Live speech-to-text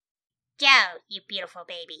Joe, you beautiful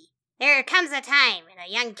baby. There comes a time in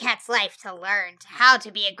a young cat's life to learn how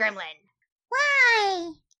to be a gremlin.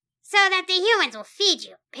 Why? So that the humans will feed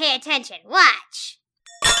you. Pay attention. Watch.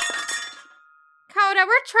 Coda,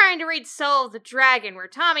 we're trying to read Soul of the Dragon, where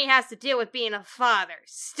Tommy has to deal with being a father.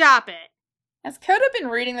 Stop it. Has Coda been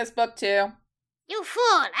reading this book too? You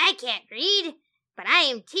fool, I can't read, but I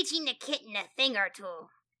am teaching the kitten a thing or two.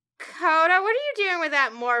 Coda, what are you doing with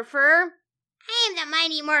that morpher? I am the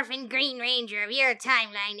Mighty Morphin Green Ranger of your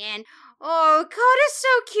timeline, and... Oh, Coda's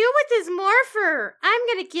so cute with his morpher. I'm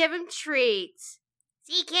gonna give him treats.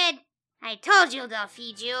 See, kid? I told you they'll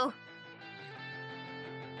feed you.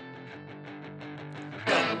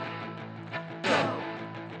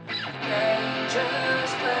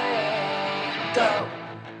 Rangers play. Go.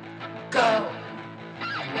 Go.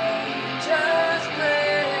 Rangers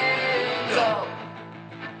play. Go.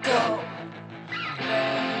 Go.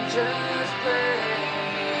 Rangers play.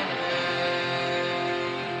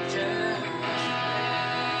 Rangers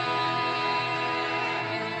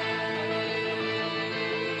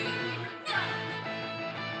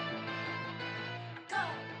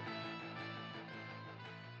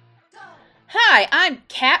Hi, I'm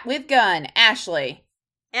Cat with Gun, Ashley.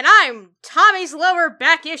 And I'm Tommy's lower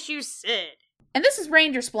back issue Sid. And this is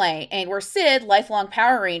Rangers Play, and where Sid, lifelong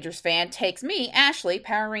Power Rangers fan, takes me, Ashley,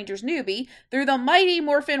 Power Rangers newbie, through the mighty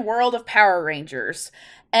morphin world of Power Rangers.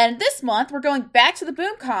 And this month, we're going back to the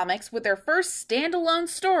Boom Comics with their first standalone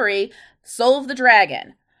story, Soul of the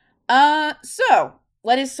Dragon. So,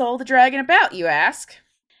 what is Soul of the Dragon about, you ask?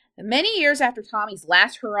 Many years after Tommy's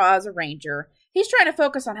last hurrah as a ranger, he's trying to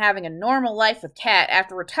focus on having a normal life with Kat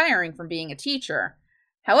after retiring from being a teacher.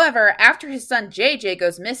 However, after his son JJ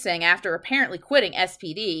goes missing after apparently quitting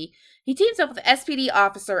SPD, he teams up with SPD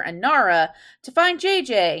officer Anara to find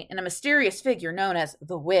JJ and a mysterious figure known as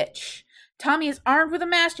the Witch. Tommy is armed with a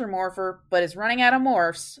master morpher, but is running out of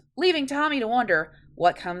morphs, leaving Tommy to wonder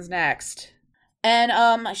what comes next. And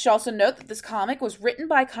I should also note that this comic was written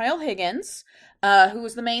by Kyle Higgins, who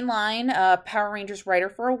was the mainline Power Rangers writer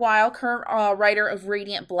for a while, current writer of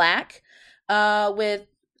Radiant Black, with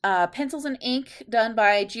pencils and ink done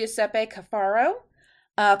by Giuseppe Cafaro,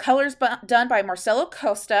 colors done by Marcelo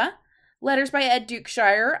Costa, letters by Ed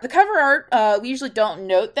Dukeshire. The cover art, we usually don't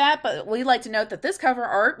note that, but we like to note that this cover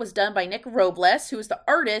art was done by Nick Robles, who is the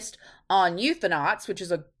artist on Euthonauts, which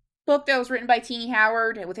is a book that was written by Teenie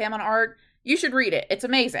Howard with him on art. You should read it. It's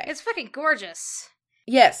amazing. It's fucking gorgeous.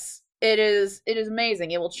 Yes, it is amazing.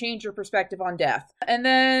 It will change your perspective on death. And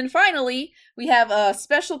then finally, we have a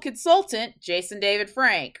special consultant, Jason David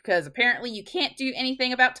Frank, because apparently you can't do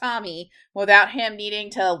anything about Tommy without him needing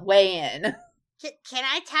to weigh in. Can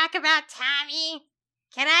I talk about Tommy?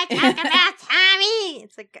 Can I talk about Tommy?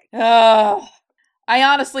 It's like... I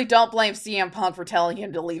honestly don't blame CM Punk for telling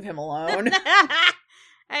him to leave him alone.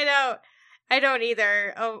 I don't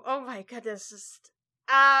either. Oh my goodness.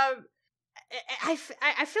 I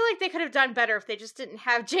feel like they could have done better if they just didn't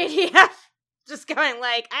have JDF just going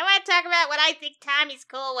like, I want to talk about what I think Tommy's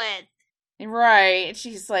cool with. Right.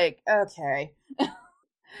 She's like, okay.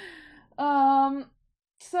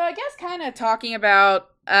 So I guess kind of talking about,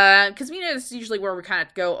 because this is usually where we kind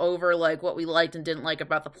of go over like what we liked and didn't like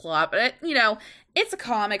about the plot, but it's a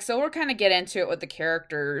comic, so we'll kind of get into it with the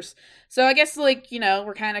characters. So I guess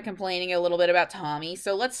we're kind of complaining a little bit about Tommy,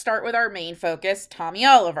 so let's start with our main focus, Tommy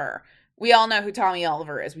Oliver. We all know who Tommy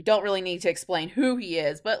Oliver is. We don't really need to explain who he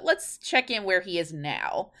is, but let's check in where he is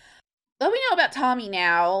now. What we know about Tommy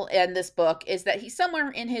now in this book is that he's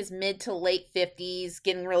somewhere in his mid to late 50s,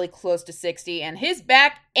 getting really close to 60, and his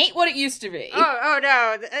back ain't what it used to be. Oh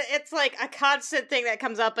no, it's like a constant thing that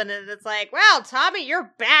comes up, and it's like, well, Tommy,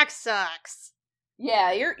 your back sucks.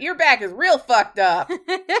 Yeah, your back is real fucked up.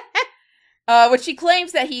 Which he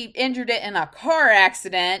claims that he injured it in a car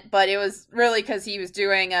accident, but it was really because he was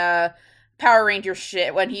doing Power Ranger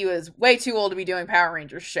shit when he was way too old to be doing Power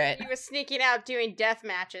Ranger shit. He was sneaking out doing death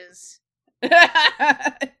matches.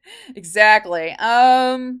 Exactly.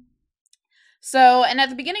 So, and at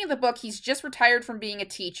the beginning of the book, he's just retired from being a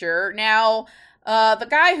teacher. Now, the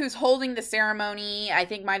guy who's holding the ceremony, I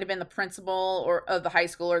think might have been the principal or of the high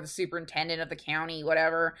school or the superintendent of the county,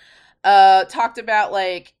 whatever, talked about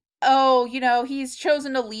he's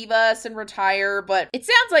chosen to leave us and retire, but it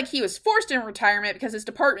sounds like he was forced in retirement because his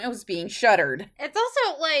department was being shuttered. It's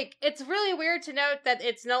also, it's really weird to note that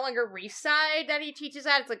it's no longer Reefside that he teaches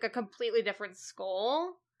at. It's, a completely different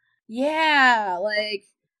school. Yeah,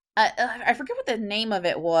 I forget what the name of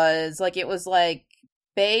it was. It was,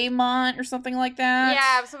 Baymont or something like that?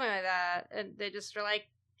 Yeah, something like that. And they just were like,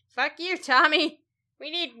 fuck you, Tommy.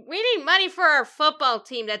 We need money for our football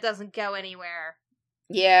team that doesn't go anywhere.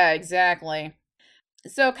 Yeah, exactly.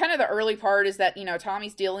 So kind of the early part is that,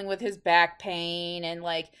 Tommy's dealing with his back pain and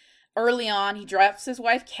like early on he drops his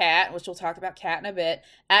wife Kat, which we'll talk about Kat in a bit,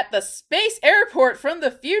 at the space airport from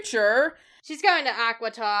the future. She's going to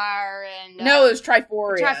Aquitar and No, it was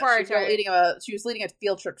Triforia. Triforia, She was leading a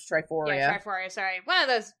field trip to Triforia. Yeah, Triforia, sorry. One of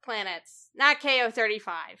those planets. Not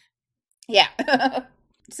KO-35. Yeah.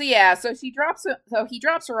 So he drops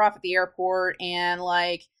her off at the airport, and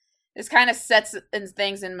like this kind of sets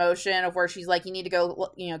things in motion of where she's like, you need to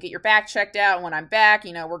go, get your back checked out. And when I'm back,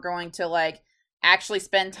 we're going to like actually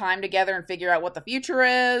spend time together and figure out what the future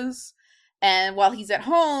is. And while he's at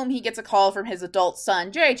home, he gets a call from his adult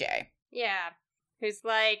son, JJ. Yeah. Who's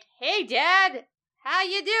like, hey, Dad, how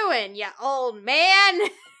you doing, you old man?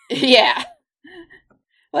 Yeah.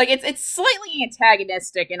 Like, it's slightly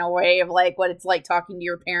antagonistic in a way of, like, what it's like talking to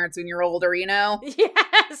your parents when you're older,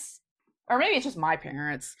 Yes. Or maybe it's just my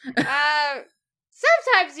parents.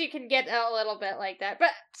 Sometimes you can get a little bit like that, but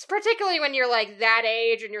particularly when you're, like, that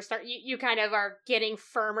age and you kind of are getting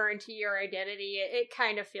firmer into your identity, it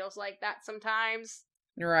kind of feels like that sometimes.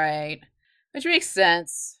 Right. Which makes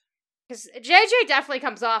sense. Because JJ definitely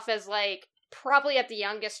comes off as, like, probably at the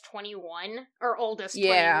youngest 21, or oldest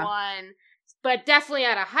 21, but definitely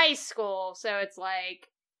out of high school, so it's like,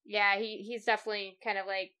 yeah, he's definitely kind of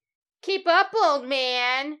like, keep up, old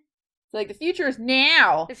man! Like, the future is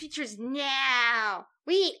now! The future's now!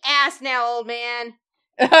 We eat ass now, old man!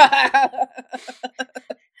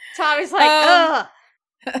 Tommy's like,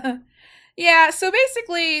 ugh! Yeah, so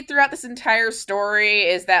basically, throughout this entire story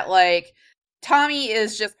is that, like, Tommy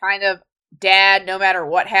is just kind of dad no matter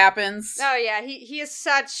what happens. Oh yeah, he is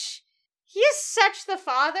such the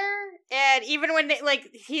father, and even when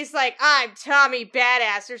he's like, I'm Tommy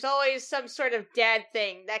Badass, there's always some sort of dad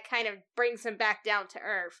thing that kind of brings him back down to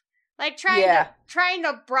earth. Like trying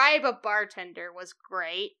to bribe a bartender was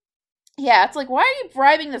great. Yeah, it's like, why are you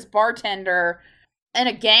bribing this bartender in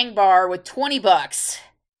a gang bar with $20? Say,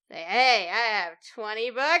 hey, I have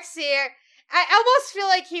 $20 here. I almost feel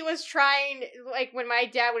like he was trying, like, when my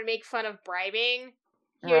dad would make fun of bribing,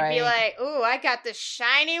 he would be like, ooh, I got the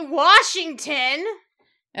shiny Washington.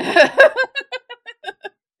 That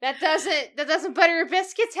doesn't butter your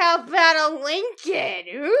biscuits. How about a Lincoln?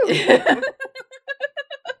 Ooh.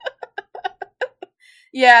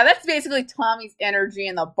 Yeah, that's basically Tommy's energy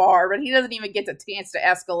in the bar, but he doesn't even get the chance to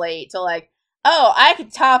escalate to like, oh, I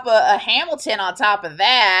could top a Hamilton on top of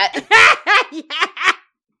that. Yeah.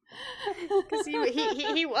 Because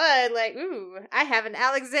he would, like, ooh, I have an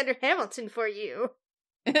Alexander Hamilton for you.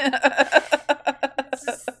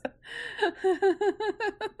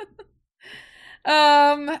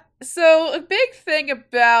 So a big thing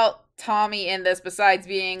about Tommy in this, besides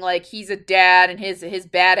being like he's a dad and his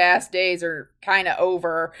badass days are kind of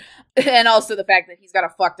over, and also the fact that he's got a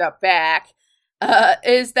fucked up back,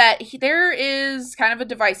 is that there is kind of a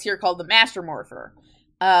device here called the Master Morpher,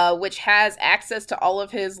 which has access to all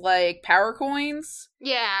of his like power coins.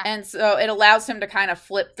 Yeah, and so it allows him to kind of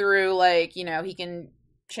flip through, like, he can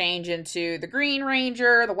change into the Green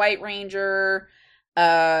Ranger, the White Ranger,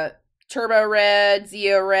 Turbo Red,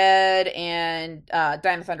 Zeo Red, and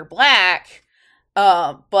Dino Thunder Black.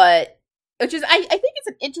 But which is, I think it's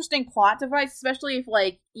an interesting plot device, especially if,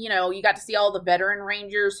 like, you got to see all the veteran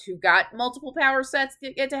Rangers who got multiple power sets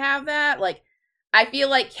get to have that. Like, I feel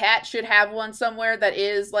like Kat should have one somewhere that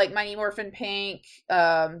is like Mighty Morphin Pink,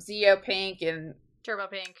 Zeo Pink, and Turbo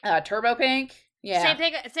Pink. Turbo Pink. Yeah.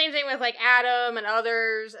 Same thing with like Adam and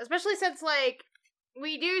others, especially since like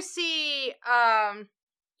we do see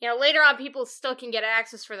later on people still can get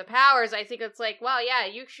access for the powers. I think it's like, well, yeah,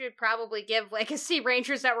 you should probably give Legacy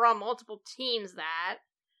Rangers that were on multiple teams that.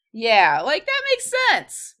 Yeah, like that makes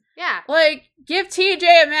sense. Yeah. Like, give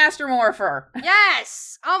TJ a Master Morpher.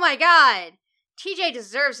 Yes! Oh my god. TJ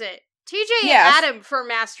deserves it. TJ and Adam for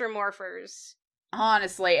Master Morphers.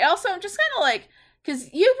 Honestly. Also, I'm just kind of like,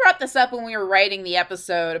 because you brought this up when we were writing the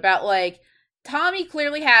episode about, like, Tommy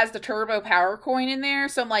clearly has the turbo power coin in there,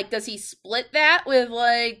 so I'm like, does he split that with,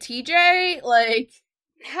 like, TJ? Like,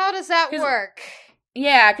 how does that work?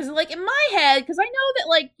 Yeah, because, like, in my head, because I know that,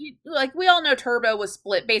 like, we all know Turbo was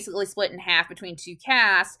basically split in half between two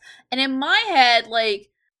casts, and in my head, like,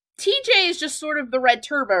 TJ is just sort of the Red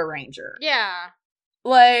Turbo Ranger. Yeah.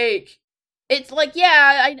 Like, it's like,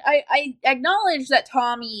 yeah, I acknowledge that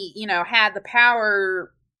Tommy, had the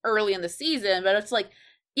power early in the season, but it's like,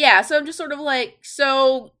 yeah, so I'm just sort of like,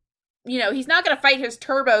 so, he's not going to fight his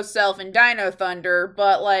turbo self in Dino Thunder,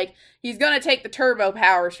 but, like, he's going to take the turbo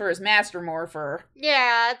powers for his Master Morpher.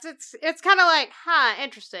 Yeah, it's kind of like, huh,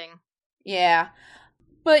 interesting. Yeah.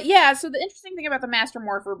 But yeah, so the interesting thing about the Master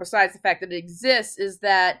Morpher, besides the fact that it exists, is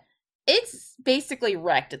that it's basically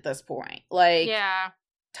wrecked at this point. Like, Yeah.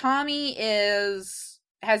 Tommy has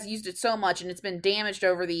used it so much and it's been damaged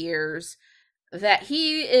over the years that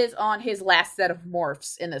he is on his last set of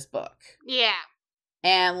morphs in this book. Yeah.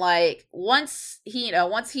 And like once he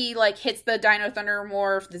like hits the Dino Thunder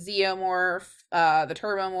morph, the Zeomorph, the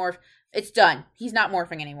Turbo morph, it's done. He's not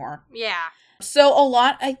morphing anymore. Yeah. So a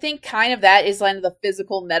lot, I think, kind of that is kind of the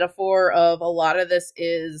physical metaphor of a lot of this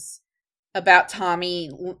is about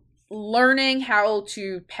Tommy learning how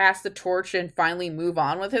to pass the torch and finally move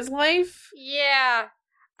on with his life. Yeah.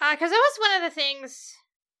 Because that was one of the things,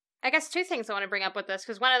 I guess two things I want to bring up with this,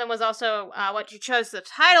 because one of them was also what you chose the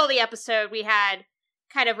title of the episode we had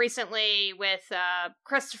kind of recently with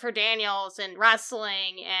Christopher Daniels and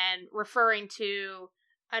wrestling and referring to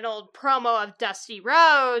an old promo of Dusty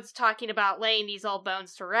Rhodes talking about laying these old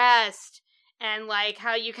bones to rest and like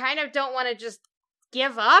how you kind of don't want to just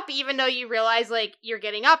give up even though you realize like you're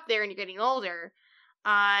getting up there and you're getting older.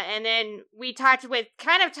 And then we talked with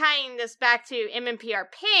kind of tying this back to MMPR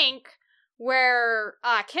Pink, where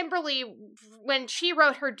Kimberly, when she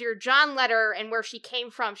wrote her Dear John letter and where she came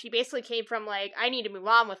from, she basically came from like, I need to move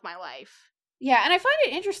on with my life. Yeah, and I find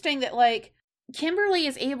it interesting that like Kimberly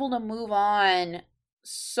is able to move on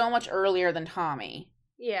so much earlier than Tommy.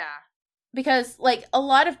 Yeah. Because like a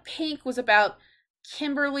lot of Pink was about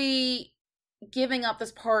Kimberly giving up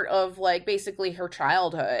this part of like basically her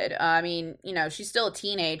childhood. I mean, you know, she's still a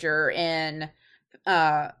teenager in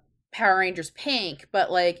Power Rangers Pink,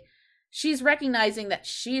 but like she's recognizing that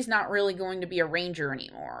she's not really going to be a ranger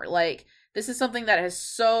anymore. Like this is something that has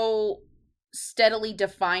so steadily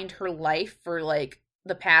defined her life for like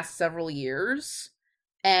the past several years.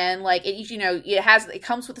 And like it, you know, it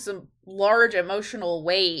comes with some large emotional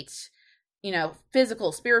weight, you know,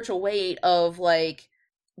 physical, spiritual weight of like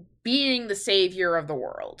being the savior of the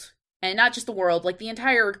world. And not just the world, like the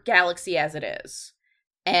entire galaxy as it is.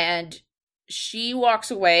 And she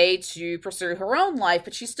walks away to pursue her own life,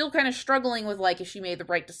 but she's still kind of struggling with like if she made the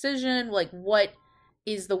right decision, like what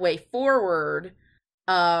is the way forward.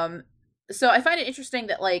 So I find it interesting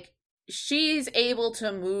that like she's able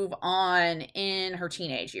to move on in her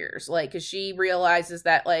teenage years, like because she realizes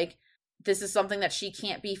that like this is something that she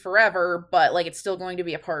can't be forever, but like it's still going to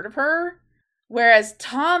be a part of her. Whereas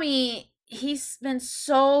Tommy, he's been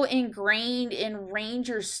so ingrained in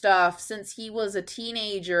Ranger stuff since he was a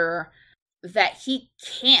teenager that he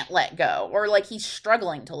can't let go, or like he's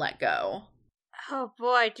struggling to let go. Oh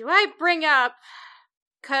boy, do I bring up,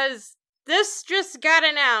 because this just got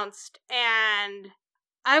announced, and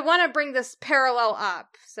I want to bring this parallel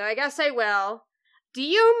up, so I guess I will. Do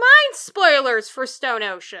you mind spoilers for Stone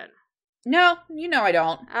Ocean? No, you know I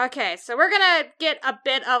don't. Okay, so we're gonna get a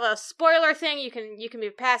bit of a spoiler thing. You can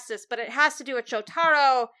move past this, but it has to do with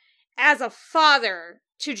Jotaro as a father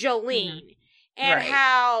to Jolene, and Right.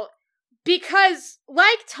 how, because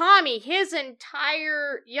like Tommy, his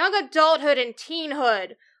entire young adulthood and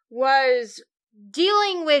teenhood was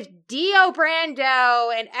dealing with Dio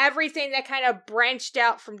Brando and everything that kind of branched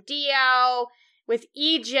out from Dio with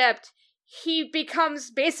Egypt. He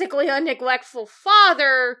becomes basically a neglectful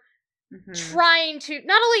father, trying to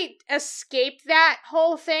not only escape that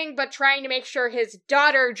whole thing, but trying to make sure his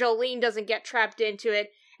daughter Jolene doesn't get trapped into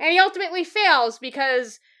it. And he ultimately fails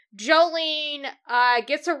because Jolene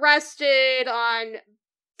gets arrested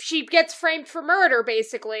she gets framed for murder,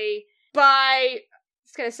 basically, by,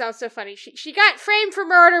 it's gonna sound so funny, she got framed for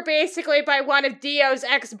murder, basically, by one of Dio's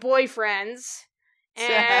ex-boyfriends.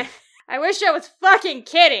 And I wish I was fucking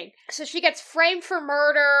kidding. So she gets framed for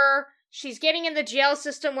murder. She's getting in the jail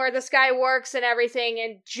system where this guy works and everything,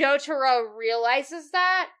 and Jotaro realizes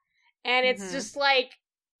that, and it's just like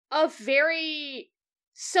a very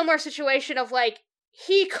similar situation of like,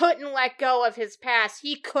 he couldn't let go of his past.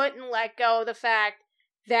 He couldn't let go of the fact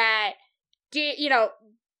that,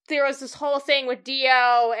 there was this whole thing with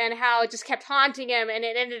Dio and how it just kept haunting him, and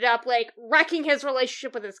it ended up like wrecking his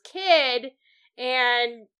relationship with his kid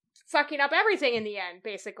and fucking up everything in the end,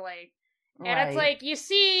 basically. And it's like, you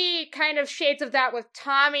see kind of shades of that with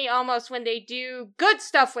Tommy almost when they do good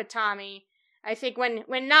stuff with Tommy. I think when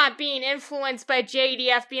not being influenced by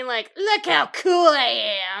JDF being like, look how cool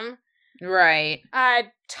I am. Right.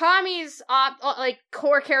 Tommy's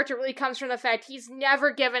core character really comes from the fact he's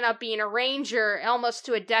never given up being a ranger, almost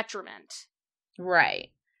to a detriment. Right.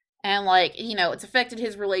 And like, it's affected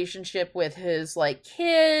his relationship with his like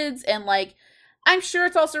kids, and like I'm sure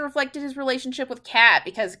it's also reflected his relationship with Kat,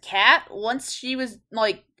 because Kat, once she was,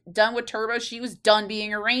 like, done with Turbo, she was done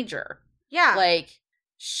being a ranger. Yeah. Like,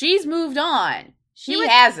 she's moved on. He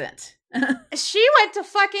hasn't. She went to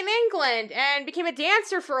fucking England and became a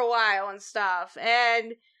dancer for a while and stuff.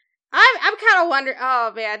 And I'm kind of wondering,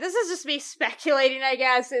 oh man, this is just me speculating, I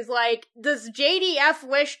guess, is like, does JDF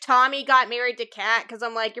wish Tommy got married to Kat? Because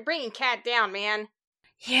I'm like, you're bringing Kat down, man.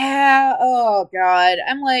 Yeah, oh god.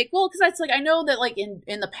 I'm like, well, because it's like, I know that, like,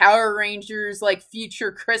 in the Power Rangers, like,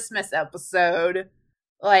 future Christmas episode,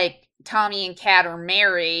 like, Tommy and Kat are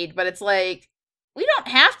married, but it's like, we don't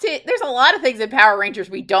have to, there's a lot of things in Power Rangers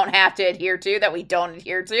we don't have to adhere to that we don't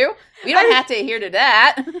adhere to. We don't have to adhere to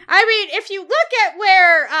that. I mean, if you look at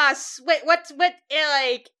where,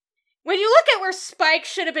 when you look at where Spike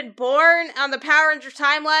should have been born on the Power Ranger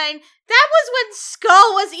timeline, that was when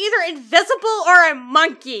Skull was either invisible or a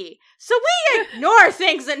monkey. So we ignore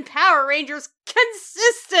things in Power Rangers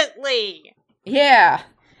consistently. Yeah.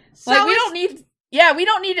 So Like, we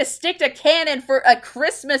don't need to stick to canon for a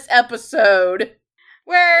Christmas episode.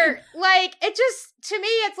 where, like, it just, to me,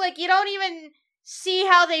 it's like you don't even see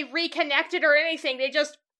how they reconnected or anything. They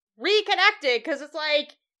just reconnected, because it's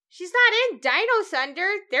like, she's not in Dino Thunder.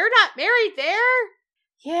 They're not married there.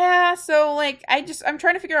 Yeah, so, like, I'm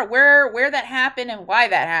trying to figure out where that happened and why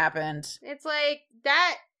that happened. It's like,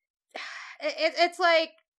 that, it's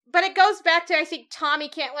like, but it goes back to, I think, Tommy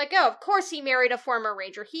can't let go. Of course he married a former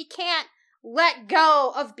Ranger. He can't let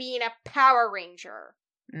go of being a Power Ranger.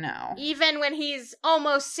 No. Even when he's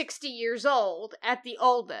almost 60 years old, at the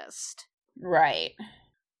oldest. Right.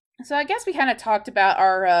 So I guess we kind of talked about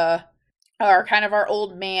our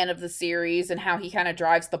old man of the series and how he kind of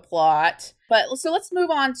drives the plot. But so let's move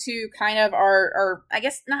on to kind of our I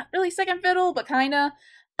guess not really second fiddle, but kind of,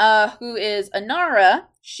 who is Inara.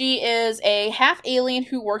 She is a half alien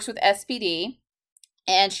who works with SPD,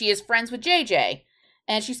 and she is friends with JJ.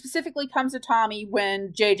 And she specifically comes to Tommy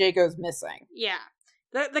when JJ goes missing. Yeah.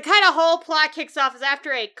 The kind of whole plot kicks off is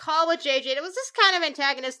after a call with JJ. It was just kind of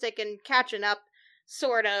antagonistic and catching up,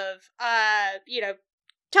 sort of.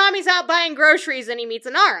 Tommy's out buying groceries and he meets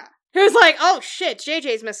Inara, who's like, oh shit,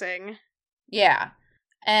 JJ's missing. Yeah.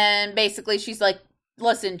 And basically she's like,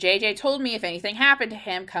 listen, JJ told me if anything happened to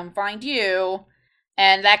him, come find you.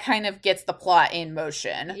 And that kind of gets the plot in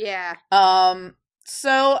motion. Yeah.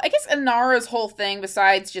 So I guess Inara's whole thing,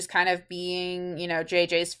 besides just kind of being,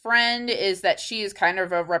 JJ's friend, is that she is kind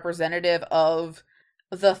of a representative of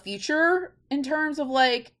the future in terms of,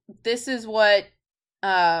 like, this is what,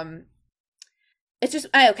 it's just,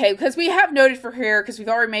 okay, because we have noted for here, because we've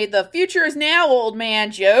already made the future is now old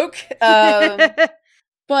man joke,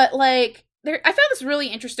 but, like, I found this really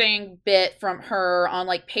interesting bit from her on,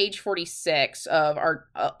 like, page 46 of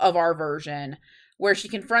our version, where she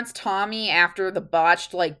confronts Tommy after the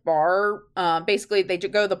botched, like, bar. Basically, they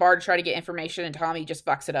go to the bar to try to get information, and Tommy just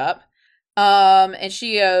fucks it up. And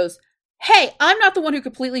she goes, hey, I'm not the one who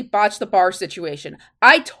completely botched the bar situation.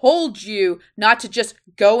 I told you not to just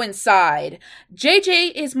go inside.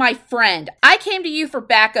 JJ is my friend. I came to you for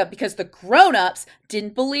backup because the grown-ups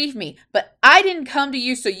didn't believe me, but I didn't come to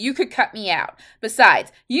you so you could cut me out.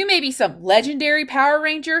 Besides, you may be some legendary Power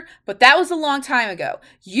Ranger, but that was a long time ago.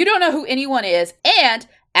 You don't know who anyone is, and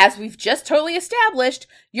as we've just totally established,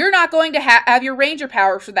 you're not going to have your Ranger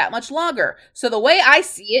powers for that much longer. So the way I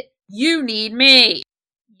see it, you need me.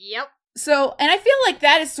 Yep. So, and I feel like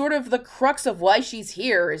that is sort of the crux of why she's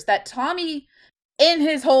here, is that Tommy, in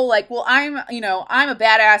his whole, like, well, I'm a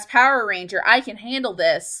badass Power Ranger, I can handle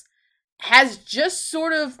this, has just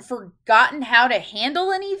sort of forgotten how to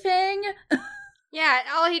handle anything. Yeah,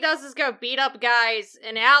 all he does is go beat up guys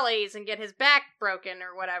in alleys and get his back broken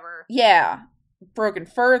or whatever. Yeah, broken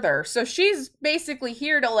further. So she's basically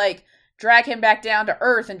here to, like, drag him back down to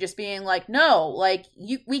earth and just being like, no, like,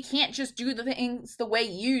 we can't just do the things the way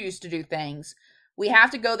you used to do things. We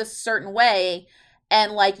have to go this certain way,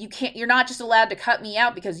 and, like, you're not just allowed to cut me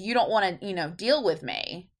out because you don't want to, deal with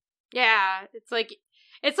me. Yeah, it's like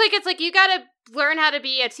you gotta learn how to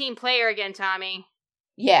be a team player again, Tommy.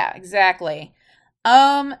 Yeah, exactly.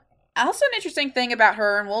 Also an interesting thing about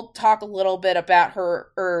her, and we'll talk a little bit about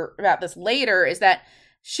her, or about this later, is that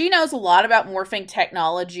she knows a lot about morphing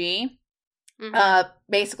technology. Mm-hmm.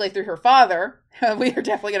 Basically through her father. We are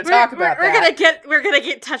definitely going to talk about that. We're gonna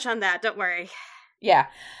get touch on that. Don't worry. Yeah.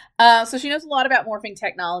 So she knows a lot about morphing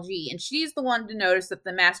technology, and she's the one to notice that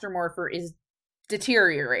the Master Morpher is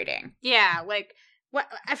deteriorating. Yeah, like, what,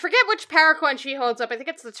 I forget which power coin she holds up. I think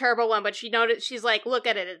it's the turbo one, but she's like, look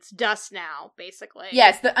at it, it's dust now, basically. Yeah,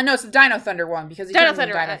 it's the Dino Thunder one, because he Dino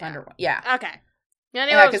Thunder one. Yeah. Okay. I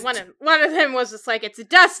knew it was one of them was just like, it's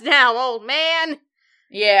dust now, old man.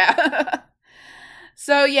 Yeah.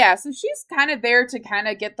 So she's kind of there to kind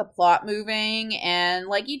of get the plot moving, and,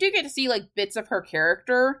 like, you do get to see, like, bits of her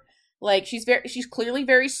character, Like, she's clearly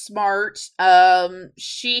very smart.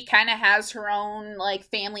 She kind of has her own, like,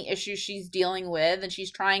 family issues she's dealing with, and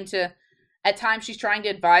at times she's trying to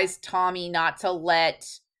advise Tommy not to let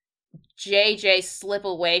JJ slip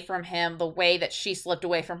away from him the way that she slipped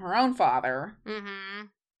away from her own father.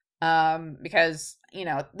 Because, you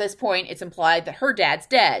know, at this point it's implied that her dad's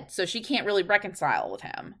dead, so she can't really reconcile with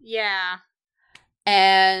him. Yeah.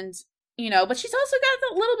 And, you know, but she's also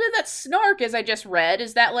got a little bit of that snark, as I just read,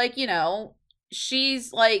 is that, like, you know,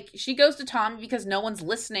 she's, like, she goes to Tommy because no one's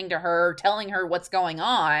listening to her, telling her what's going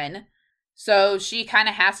on. So she kind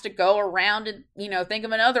of has to go around and, you know, think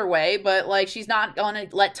of another way, but, like, she's not going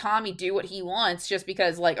to let Tommy do what he wants just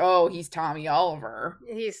because, like, oh, he's Tommy Oliver.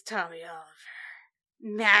 He's Tommy Oliver.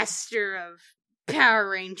 Master of Power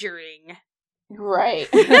Rangering. Right.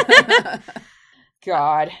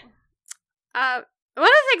 God. One of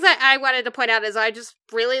the things that I wanted to point out is I just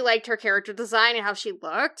really liked her character design and how she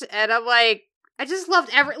looked, and I'm like, I just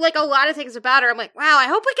loved a lot of things about her. I'm like, wow, I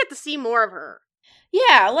hope we get to see more of her.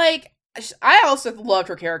 Yeah, like, I also loved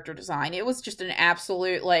her character design. It was just an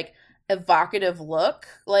absolute, like, evocative look.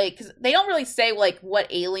 Like, 'cause they don't really say, like, what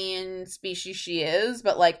alien species she is,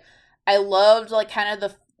 but, like, I loved, like, kind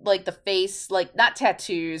of the face, like, not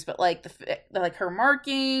tattoos, but, like, like, her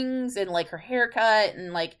markings and, like, her haircut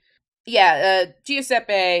and, like, yeah,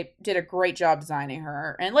 Giuseppe did a great job designing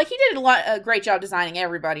her. And, like, he did a great job designing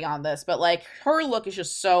everybody on this, but, like, her look is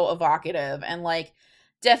just so evocative and, like,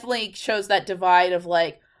 definitely shows that divide of,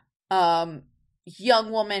 like,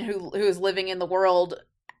 young woman who is living in the world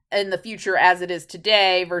in the future as it is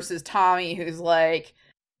today versus Tommy, who's, like,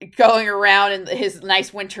 going around in his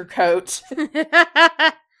nice winter coat.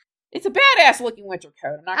 It's a badass looking winter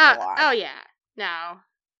coat, I'm not gonna lie. Oh, yeah. No.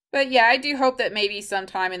 But yeah, I do hope that maybe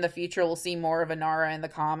sometime in the future we'll see more of Inara in the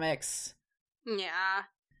comics. Yeah.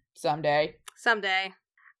 Someday.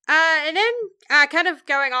 And then, kind of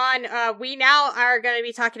going on, we now are going to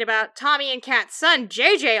be talking about Tommy and Kat's son,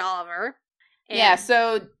 JJ Oliver. And yeah,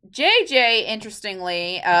 so JJ,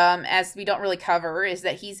 interestingly, as we don't really cover, is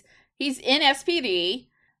that he's in SPD.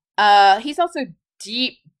 He's also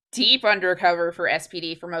deep undercover for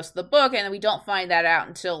SPD for most of the book, and we don't find that out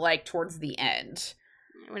until, like, towards the end.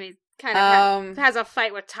 When he kind of has a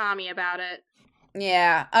fight with Tommy about it.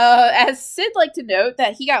 Yeah. As Sid liked to note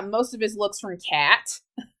that he got most of his looks from Kat.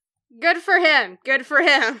 Good for him.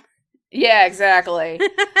 Yeah, exactly.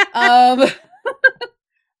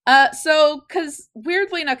 So,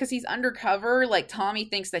 weirdly enough, because he's undercover, like, Tommy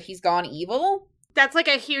thinks that he's gone evil. That's, like,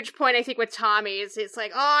 a huge point, I think, with Tommy. It's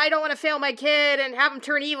like, oh, I don't want to fail my kid and have him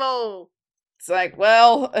turn evil. It's like,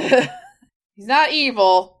 well, he's not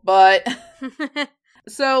evil, but...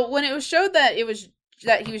 So, when it was showed that he was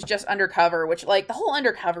just undercover, which, like, the whole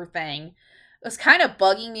undercover thing was kind of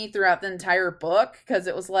bugging me throughout the entire book, because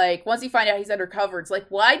it was like, once you find out he's undercover, it's like,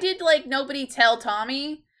 why did, like, nobody tell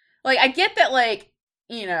Tommy? Like, I get that, like,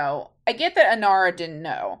 you know, I get that Inara didn't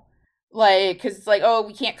know. Like, because it's like, oh,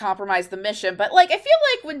 we can't compromise the mission, but, like, I feel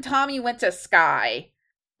like when Tommy went to Skye,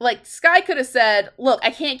 like, Skye could have said, look, I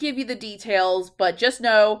can't give you the details, but just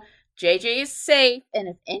know JJ is safe, and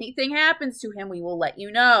if anything happens to him, we will let you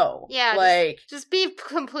know. Yeah, like, just be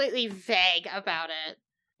completely vague about it.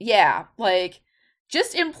 Yeah, like,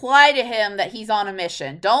 just imply to him that he's on a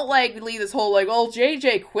mission. Don't, like, leave this whole, like, oh,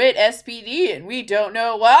 JJ quit SPD, and we don't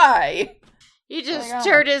know why. He just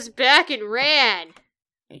turned his back and ran.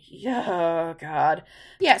 Oh, God.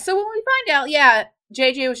 Yeah, so when we find out, yeah,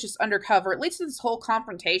 JJ was just undercover, it leads to this whole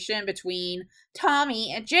confrontation between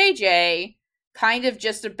Tommy and JJ, kind of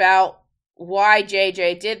just about why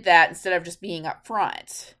JJ did that instead of just being up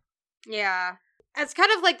front. Yeah. It's kind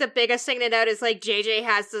of like the biggest thing to note is, like, JJ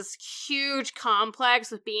has this huge complex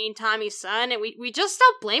with being Tommy's son, and we just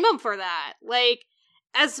don't blame him for that. Like,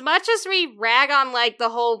 as much as we rag on, like, the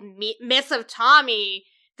whole myth of Tommy,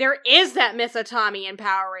 there is that myth of Tommy in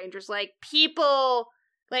Power Rangers. Like, people,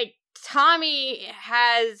 like, Tommy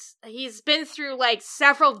he's been through, like,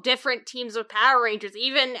 several different teams of Power Rangers,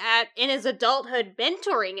 even in his adulthood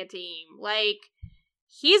mentoring a team. Like,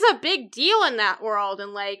 he's a big deal in that world,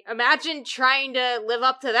 and, like, imagine trying to live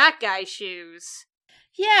up to that guy's shoes.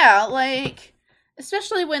 Yeah, like,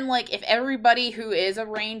 especially when, like, if everybody who is a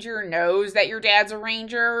ranger knows that your dad's a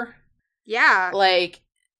ranger. Yeah. Like,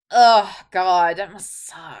 oh, God, that must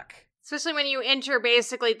suck. Especially when you enter,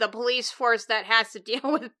 basically, the police force that has to deal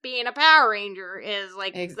with being a Power Ranger is,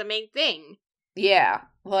 like, the main thing. Yeah,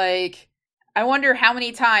 like, I wonder how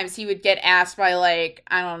many times he would get asked by, like,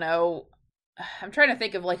 I don't know, I'm trying to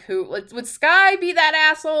think of, like, who, would Skye be that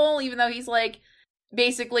asshole, even though he's, like,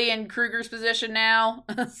 basically in Kruger's position now?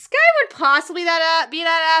 Skye would possibly be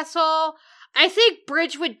that asshole. I think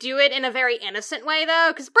Bridge would do it in a very innocent way, though,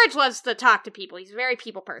 because Bridge loves to talk to people. He's a very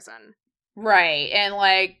people person. Right, and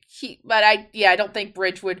I don't think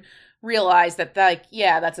Bridge would realize that,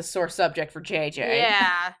 that's a sore subject for JJ.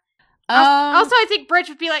 Yeah. Also, I think Bridge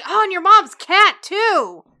would be like, oh, and your mom's cat,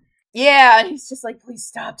 too! Yeah, and he's just like, please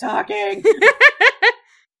stop talking.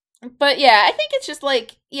 But yeah, I think it's just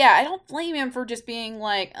like, I don't blame him for just being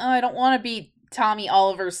like, oh, I don't want to be Tommy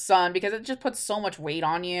Oliver's son, because it just puts so much weight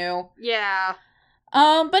on you. Yeah.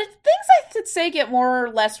 But things I could say get more or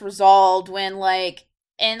less resolved when, like,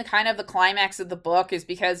 in kind of the climax of the book is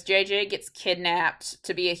because JJ gets kidnapped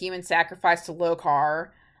to be a human sacrifice to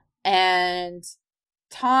Lokar, and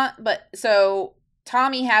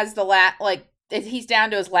Tommy has the he's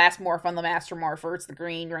down to his last morph on the Master Morpher. It's the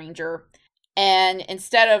Green Ranger. And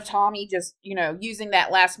instead of Tommy just, using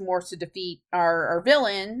that last morph to defeat our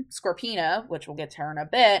villain, Scorpina, which we'll get to her in a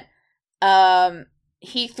bit,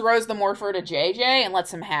 he throws the morpher to JJ and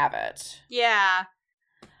lets him have it. Yeah.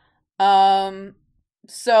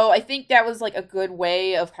 So I think that was, like, a good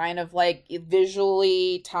way of kind of, like,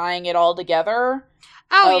 visually tying it all together.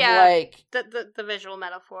 Oh, yeah. Like, the visual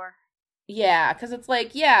metaphor. Yeah, because it's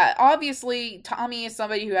like, obviously Tommy is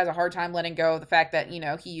somebody who has a hard time letting go of the fact that,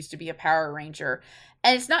 he used to be a Power Ranger.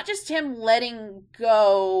 And it's not just him letting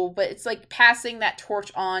go, but it's like passing that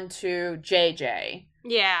torch on to JJ.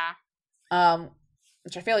 Yeah.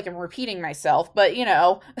 Which I feel like I'm repeating myself, but, we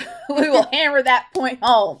will hammer that point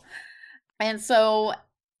home.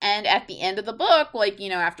 And at the end of the book, like,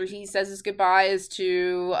 after he says his goodbyes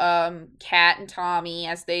to Kat and Tommy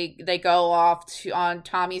as they go off on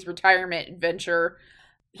Tommy's retirement adventure,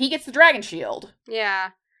 he gets the Dragon Shield. Yeah.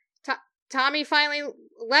 Tommy finally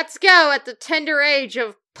lets go at the tender age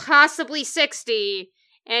of possibly 60,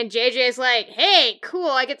 and JJ's like, hey, cool,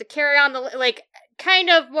 I get to carry on kind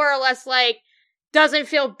of more or less, like, doesn't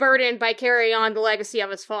feel burdened by carrying on the legacy of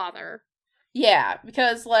his father. Yeah,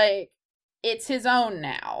 because, like, it's his own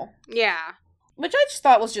now. Yeah. Which I just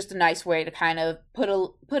thought was just a nice way to kind of put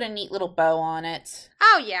a neat little bow on it.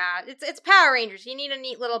 Oh, yeah. It's Power Rangers. You need a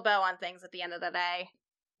neat little bow on things at the end of the day.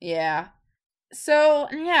 Yeah. So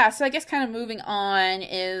I guess kind of moving on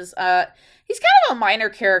is, he's kind of a minor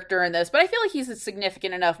character in this, but I feel like he's a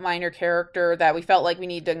significant enough minor character that we felt like we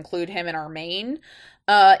need to include him in our main,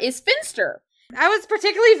 is Finster. I was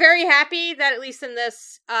particularly very happy that at least in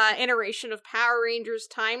this iteration of Power Rangers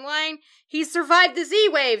timeline, he survived the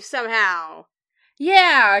Z-Wave somehow.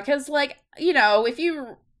 Yeah, because, like, if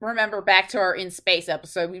you remember back to our In Space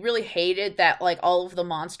episode, we really hated that, like, all of the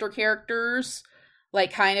monster characters,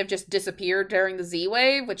 like, kind of just disappeared during the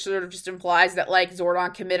Z-Wave, which sort of just implies that, like,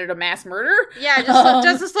 Zordon committed a mass murder. Yeah,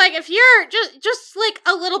 just like, if you're just like,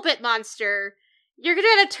 a little bit monster, you're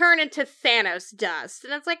gonna turn into Thanos dust.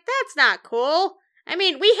 And it's like, that's not cool. I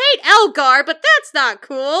mean, we hate Elgar, but that's not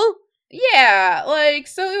cool. Yeah, like,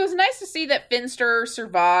 so it was nice to see that Finster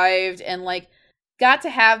survived and, like, got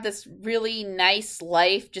to have this really nice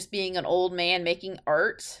life just being an old man making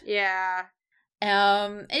art. Yeah.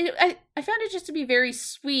 I found it just to be very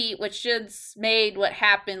sweet, which just made what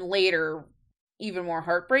happened later even more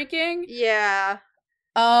heartbreaking. Yeah.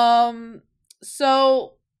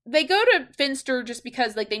 So they go to Finster just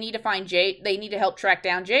because, like, they need to find they need to help track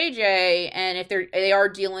down JJ, and if they are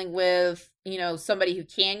dealing with, somebody who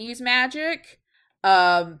can use magic,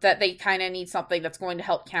 that they kind of need something that's going to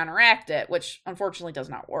help counteract it, which unfortunately does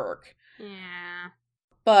not work. Yeah.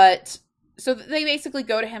 But so they basically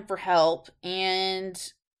go to him for help,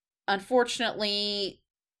 and unfortunately,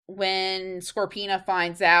 when Scorpina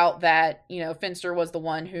finds out that, Finster was the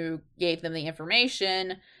one who gave them the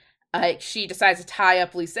information, she decides to tie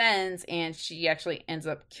up loose ends, and she actually ends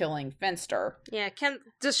up killing Finster. Yeah, Ken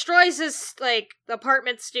destroys his, like,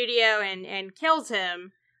 apartment studio and kills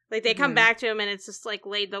him. Like, they come back to him, and it's just, like,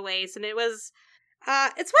 laid the waste, and it was, it's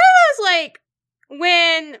one of those, like,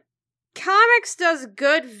 when comics does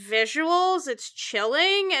good visuals, it's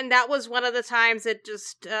chilling, and that was one of the times it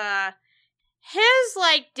just, his,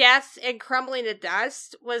 like, death and crumbling to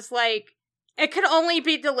dust was, like, it could only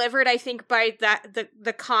be delivered, I think, by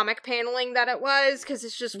the comic paneling that it was, because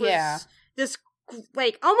it just was this,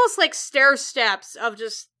 like, almost like stair steps of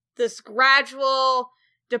just this gradual,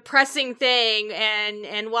 depressing thing,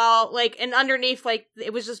 and while, like, and underneath, like,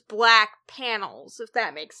 it was just black panels, if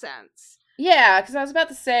that makes sense. Yeah, because I was about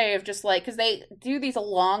to say, of just, like, because they do these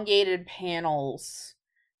elongated panels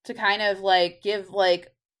to kind of, like, give,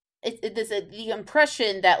 like, the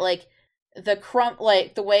impression that, like,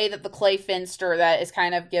 the way that the Clay Finster that is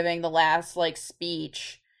kind of giving the last, like,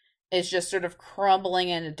 speech is just sort of crumbling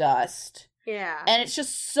into dust. Yeah. And it's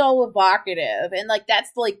just so evocative. And, like, that's,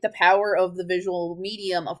 like, the power of the visual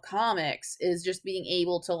medium of comics, is just being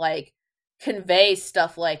able to, like, convey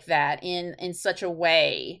stuff like that in such a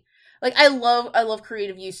way. Like, I love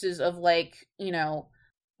creative uses of, like, you know,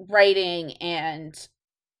 writing and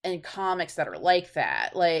comics that are like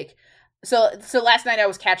that. Like, so last night I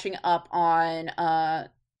was catching up on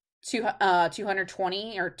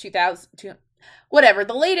 220 or 2000, whatever,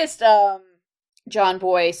 the latest John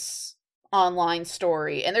Boyce online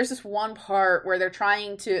story, and there's this one part where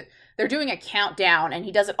they're doing a countdown, and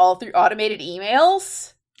he does it all through automated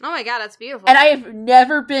emails. Oh my god, that's beautiful. And I have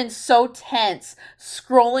never been so tense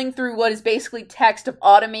scrolling through what is basically text of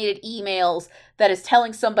automated emails that is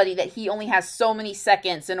telling somebody that he only has so many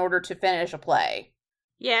seconds in order to finish a play.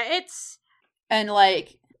 Yeah, it's... And,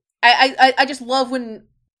 like, I just love when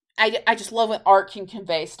I just love when art can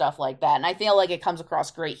convey stuff like that, and I feel like it comes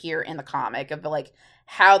across great here in the comic of, like,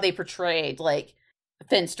 how they portrayed, like,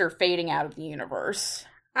 Finster fading out of the universe.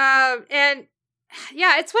 And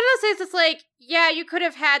yeah, it's one of those things. It's like, yeah, you could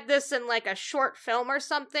have had this in, like, a short film or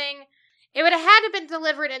something. It would have had to been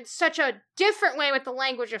delivered in such a different way with the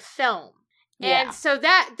language of film. Yeah. And so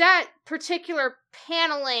that particular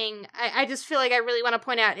paneling, I just feel like I really want to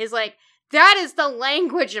point out, is like, that is the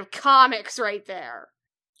language of comics right there.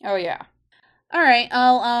 Oh, yeah. All right,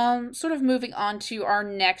 I'll, sort of moving on to our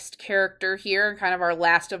next character here, kind of our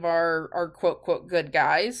last of our quote-quote good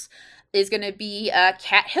guys, is going to be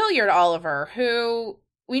Kat Hilliard Oliver, who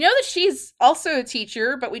we know that she's also a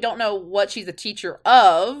teacher, but we don't know what she's a teacher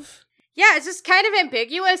of. Yeah, it's just kind of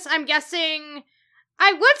ambiguous. I'm guessing,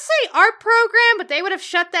 I would say art program, but they would have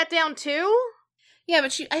shut that down too. Yeah,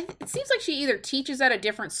 but it seems like she either teaches at a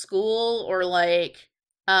different school or, like,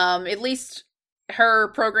 at least her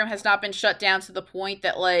program has not been shut down to the point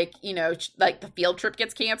that, like, you know, like, the field trip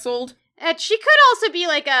gets canceled. And she could also be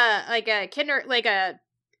like a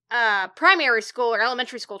primary school or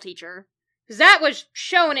elementary school teacher, because that was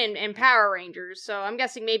shown in Power Rangers. So I'm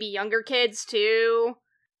guessing maybe younger kids too.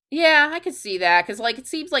 Yeah, I could see that, because, like, it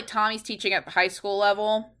seems like Tommy's teaching at the high school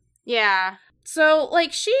level. Yeah. So,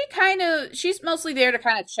 like, she's mostly there to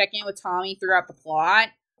kind of check in with Tommy throughout the plot.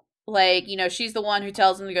 Like, you know, she's the one who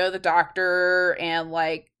tells him to go to the doctor, and,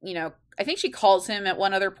 like, you know, I think she calls him at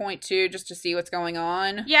one other point, too, just to see what's going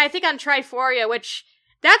on. Yeah, I think on Triforia, which,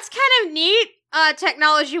 that's kind of neat,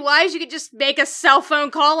 technology-wise. You could just make a cell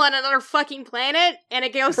phone call on another fucking planet, and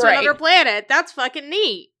it goes to another planet. That's fucking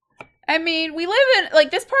neat. I mean, we live in,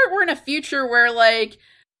 like, this part, we're in a future where, like,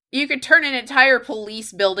 you could turn an entire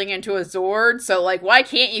police building into a Zord, so, like, why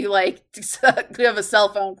can't you, like, have a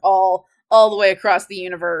cell phone call all the way across the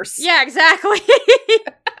universe? Yeah, exactly.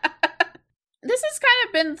 This has kind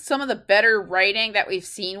of been some of the better writing that we've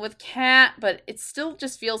seen with Kat, but it still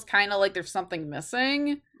just feels kind of like there's something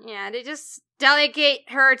missing. Yeah, they just delegate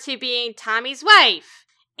her to being Tommy's wife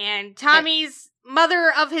and Tommy's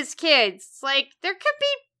mother of his kids. It's like, there could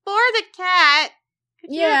be more than Kat.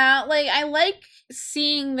 Yeah, like, I like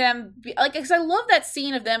seeing them, like, because I love that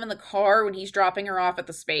scene of them in the car when he's dropping her off at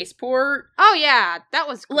the spaceport. Oh, yeah, that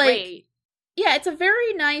was great. Like, yeah, it's a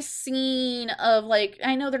very nice scene of, like,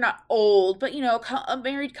 I know they're not old, but, you know, a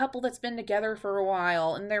married couple that's been together for a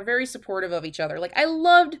while, and they're very supportive of each other. Like, I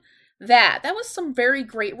loved that. That was some very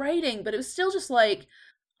great writing, but it was still just, like,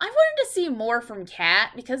 I wanted to see more from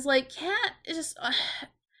Kat, because, like, Kat is just,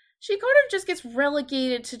 she kind of just gets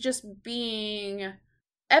relegated to just being,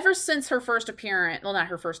 ever since her first appearance, well, not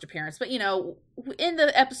her first appearance, but, you know, in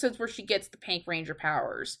the episodes where she gets the Pink Ranger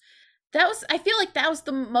powers, I feel like that was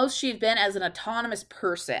the most she'd been as an autonomous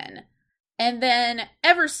person. And then,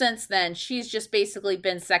 ever since then, she's just basically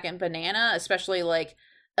been second banana, especially, like,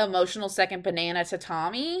 emotional second banana to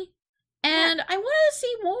Tommy. And I wanted to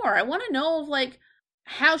see more. I want to know, like,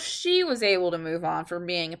 how she was able to move on from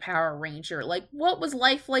being a Power Ranger. Like, what was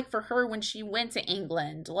life like for her when she went to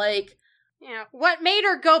England? Like, yeah, what made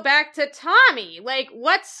her go back to Tommy? Like,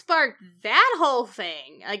 what sparked that whole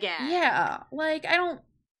thing again? Yeah, like,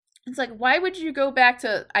 it's like, why would you go back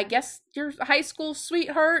to, I guess, your high school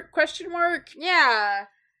sweetheart, question mark? Yeah.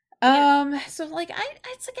 So, like,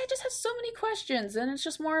 it's like, I just have so many questions, and it's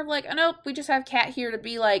just more of like, oh, nope, we just have Kat here to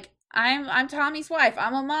be like, I'm Tommy's wife,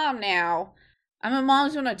 I'm a mom now. I'm a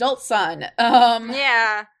mom to an adult son.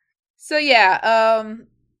 Yeah. So, yeah,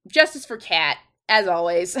 justice for Kat, as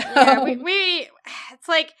always. Yeah, it's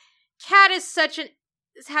like, Kat is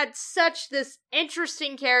had such this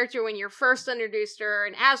interesting character when you're first introduced her,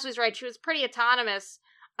 and Ashley's right, she was pretty autonomous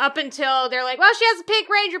up until they're like, well, she has the Pink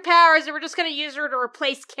Ranger powers, and we're just gonna use her to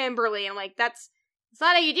replace Kimberly. And I'm like, that's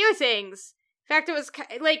not how you do things. In fact, it was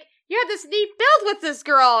like, you had this neat build with this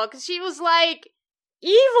girl, because she was like,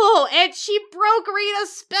 evil, and she broke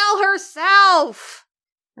Rita's spell herself.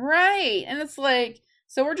 Right. And it's like,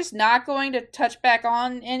 so we're just not going to touch back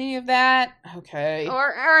on any of that? Okay.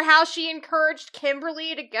 Or how she encouraged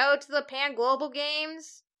Kimberly to go to the Pan Global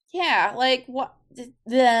Games. Yeah, like, what?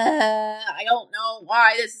 I don't know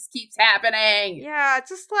why this keeps happening. Yeah, it's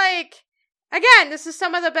just like, again, this is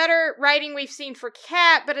some of the better writing we've seen for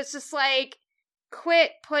Kat, but it's just like,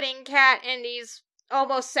 quit putting Kat in these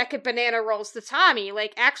almost second banana rolls to Tommy.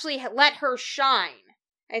 Like, actually let her shine,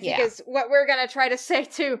 I think is what we're gonna try to say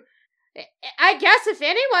to, I guess if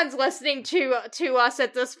anyone's listening to us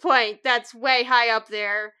at this point, that's way high up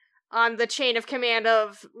there on the chain of command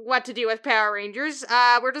of what to do with Power Rangers.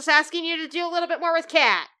 We're just asking you to do a little bit more with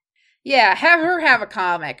Kat. Yeah, have her have a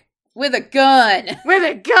comic. With a gun. With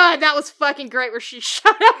a gun! That was fucking great where she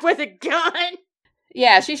showed up with a gun!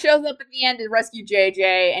 Yeah, she shows up at the end to rescue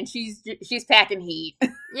JJ, and she's packing heat.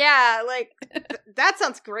 Yeah, like, that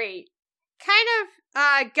sounds great. Kind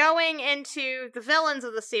of, going into the villains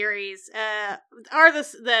of the series,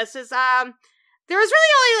 this is, there was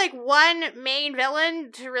really only, like, one main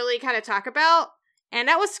villain to really kind of talk about, and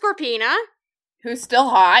that was Scorpina. Who's still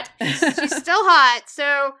hot. She's still hot,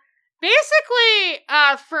 so basically,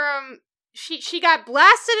 she got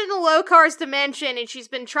blasted into Lokar's dimension, and she's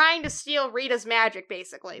been trying to steal Rita's magic,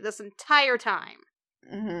 basically, this entire time.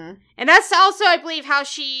 Mm-hmm. And that's also, I believe, how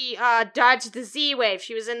she dodged the Z-Wave.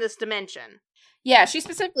 She was in this dimension. Yeah, she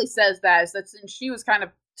specifically says that, is that since she was kind of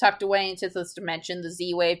tucked away into this dimension, the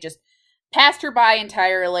Z-Wave just passed her by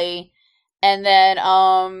entirely. And then,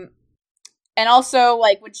 and also,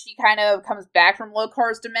 like, when she kind of comes back from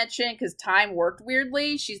Lokar's dimension, because time worked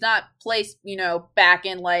weirdly, she's not placed, back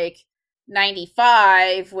in, like,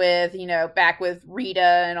 95 with, back with Rita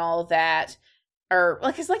and all of that. Or,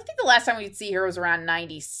 like, because, like, I think the last time we'd see her was around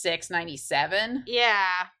 96, 97.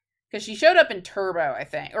 Yeah. Because she showed up in Turbo, I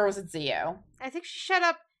think. Or was it Zeo? I think she showed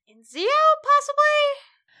up in Zeo, possibly?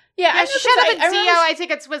 Yeah, she showed up in Zeo, I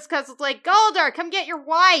think it was because it's like, Goldar, come get your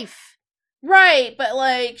wife! Right, but,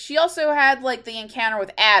 like, she also had, like, the encounter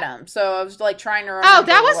with Adam, so I was, like, trying to remember. Oh,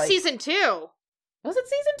 that was like, season 2! Was it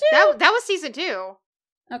season 2? That was season 2.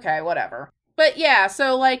 Okay, whatever. But yeah,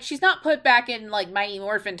 so, like, she's not put back in, like, Mighty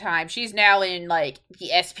Morphin time. She's now in, like, the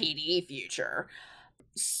SPD future.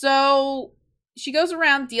 So she goes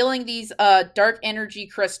around dealing these dark energy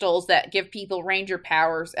crystals that give people ranger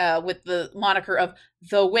powers with the moniker of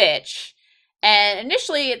the Witch. And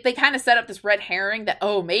initially, they kind of set up this red herring that,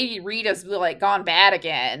 oh, maybe Rita's, like, gone bad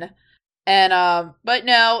again. And, but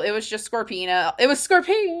no, it was just Scorpina. It was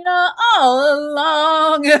Scorpina all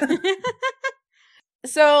along!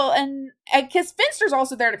 So, and because Finster's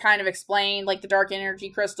also there to kind of explain, like, the dark energy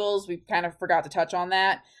crystals. We kind of forgot to touch on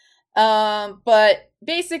that. But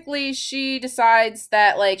basically, she decides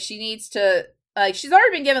that, like, she needs to, like, she's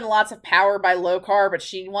already been given lots of power by Lokar, but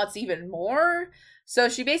she wants even more. So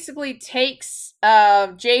she basically takes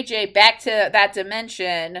JJ back to that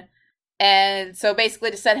dimension, and so basically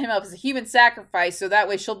to set him up as a human sacrifice, so that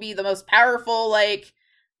way she'll be the most powerful, like,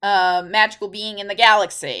 magical being in the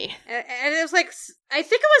galaxy. And it was like, I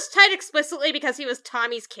think it was tied explicitly because he was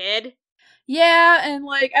Tommy's kid. Yeah, and,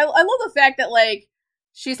 like, I love the fact that, like,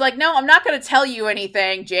 she's like, no, I'm not going to tell you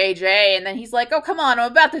anything, JJ, and then he's like, oh, come on, I'm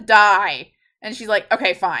about to die. And she's like,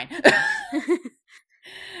 okay, fine.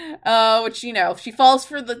 Which, she falls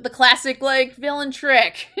for the classic, like, villain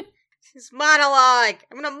trick. His monologue.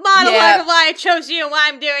 I'm gonna monologue of why I chose you and why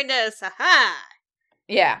I'm doing this. Aha!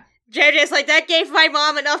 Yeah. JJ's like, that gave my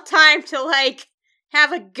mom enough time to, like,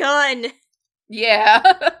 have a gun. Yeah.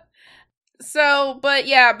 So, but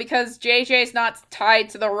yeah, because JJ's not tied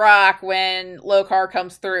to the rock when Lokar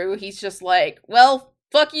comes through, he's just like, well,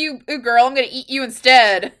 fuck you, girl, I'm gonna eat you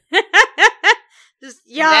instead. Just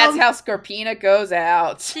yum. That's how Scorpina goes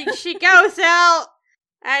out. She goes out,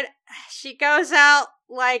 and she goes out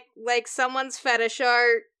like someone's fetish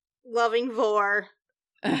art, loving Vor.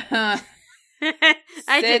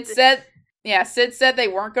 Sid said they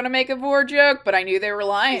weren't going to make a Vor joke, but I knew they were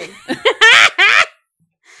lying.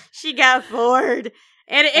 She got bored.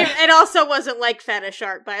 And it also wasn't like fetish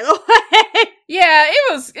art, by the way. Yeah,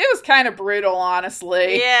 it was kind of brutal,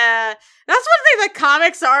 honestly. Yeah. That's one thing that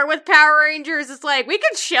comics are with Power Rangers. It's like, we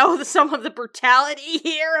can show some of the brutality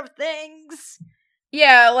here of things.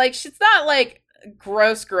 Yeah, like, it's not, like,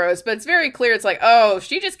 gross, but it's very clear. It's like, oh,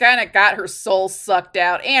 she just kind of got her soul sucked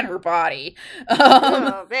out and her body.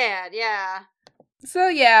 Oh, man, yeah. So,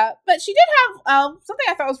 yeah. But she did have, something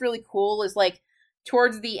I thought was really cool is, like,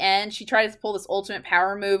 towards the end, she tries to pull this ultimate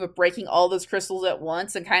power move of breaking all those crystals at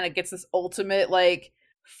once and kind of gets this ultimate, like,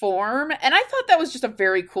 form. And I thought that was just a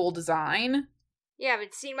very cool design. You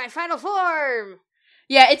haven't seen my final form!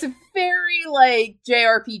 Yeah, it's a very, like,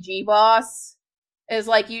 JRPG boss. Is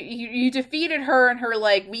like, you defeated her in her,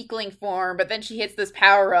 like, weakling form, but then she hits this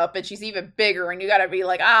power-up, and she's even bigger, and you gotta be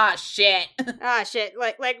like, shit. Shit.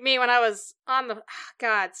 Like me when I was on the...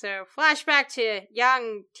 God, so flashback to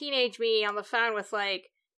young teenage me on the phone with, like,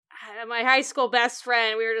 my high school best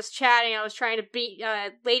friend. We were just chatting. I was trying to beat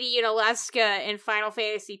Lady Unalesca in Final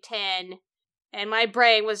Fantasy X, and my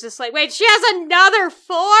brain was just like, wait, she has another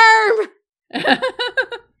form!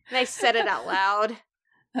 And I said it out loud.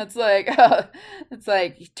 It's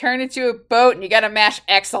like, you turn into a boat and you gotta mash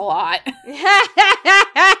X a lot.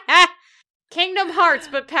 Kingdom Hearts,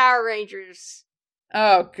 but Power Rangers.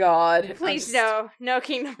 Oh, God. Please, no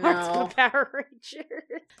Kingdom Hearts, but Power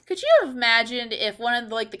Rangers. Could you have imagined if one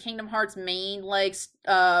of, like, the Kingdom Hearts main, like,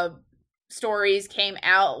 stories came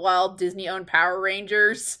out while Disney owned Power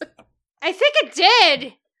Rangers? I think it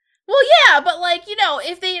did. Well, yeah, but, like, you know,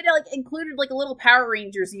 if they had, like, included, like, a little Power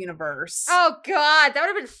Rangers universe. Oh, God, that would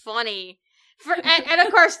have been funny. And of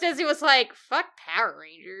course, Disney was like, fuck Power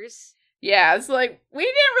Rangers. Yeah, it's like, we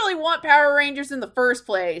didn't really want Power Rangers in the first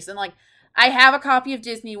place. And, like, I have a copy of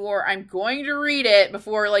Disney War. I'm going to read it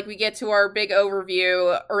before, like, we get to our big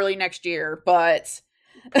overview early next year, but...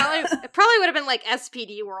 It probably would have been, like,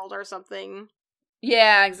 SPD World or something.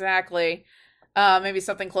 Yeah, exactly. Maybe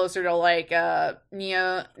something closer to, like, San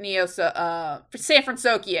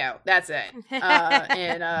Francisco. That's it.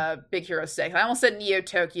 In Big Hero 6. I almost said Neo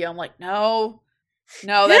Tokyo. I'm like, no,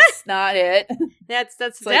 that's not it. That's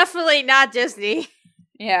definitely like, not Disney.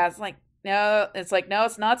 Yeah, it's no,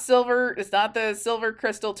 it's not silver. It's not the Silver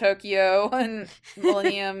Crystal Tokyo and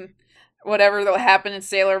Millennium, whatever that happened in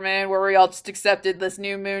Sailor Moon, where we all just accepted this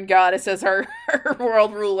new moon goddess as our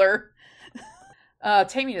world ruler.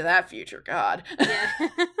 Take me to that future, God. Yeah.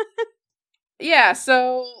 Yeah,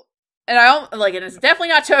 so, and and it's definitely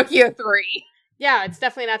not Tokyo 3. Yeah, it's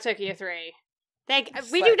definitely not Tokyo 3.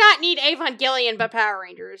 We do not need Evangelion but Power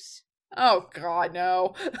Rangers. Oh, God,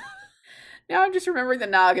 no. Now I'm just remembering the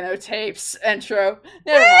Nagano tapes intro.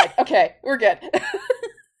 Never mind. Okay, we're good.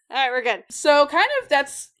 Alright, we're good. So, kind of,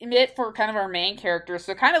 that's it for kind of our main characters.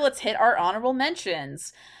 So, kind of, let's hit our honorable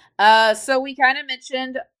mentions. So we kind of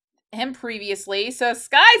mentioned him previously, so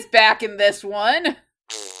Sky's back in this one.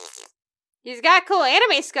 He's got cool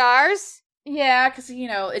anime scars. Yeah, because, you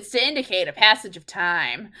know, it's to indicate a passage of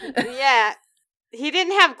time. Yeah. He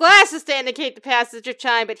didn't have glasses to indicate the passage of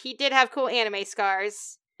time, but he did have cool anime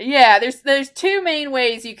scars. Yeah, there's two main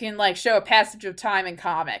ways you can, like, show a passage of time in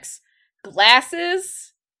comics.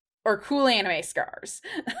 Glasses or cool anime scars.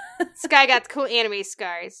 Sky got cool anime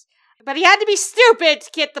scars. But he had to be stupid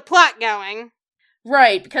to get the plot going.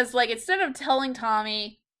 Right, because, like, instead of telling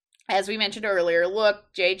Tommy, as we mentioned earlier,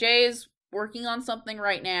 look, JJ is working on something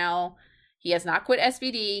right now. He has not quit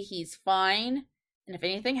SVD. He's fine. And if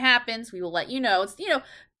anything happens, we will let you know. It's, you know,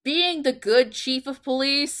 being the good chief of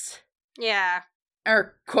police. Yeah.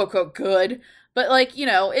 Or, quote, quote, good. But, like, you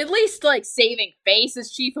know, at least, like, saving face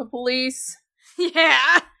as chief of police.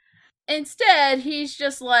 Yeah. Instead, he's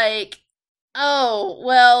just like, oh,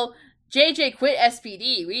 well... JJ quit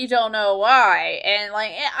SPD. We don't know why. And,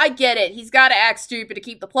 like, I get it. He's got to act stupid to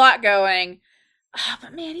keep the plot going.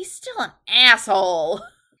 But, man, he's still an asshole.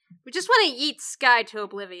 We just want to eat Sky to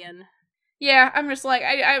oblivion. Yeah, I'm just like,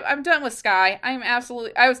 I'm done with Sky.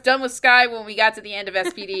 I was done with Sky when we got to the end of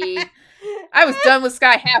SPD. I was done with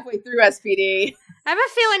Sky halfway through SPD. I have a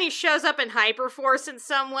feeling he shows up in Hyperforce in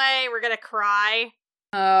some way. We're gonna cry.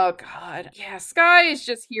 Oh, God. Yeah, Sky is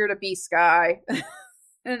just here to be Sky.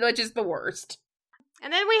 Which is the worst.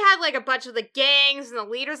 And then we had, like, a bunch of the gangs and the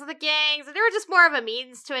leaders of the gangs, and they were just more of a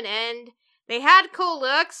means to an end. They had cool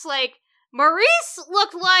looks, like, Maurice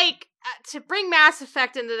looked like, to bring Mass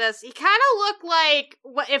Effect into this, he kind of looked like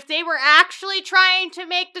if they were actually trying to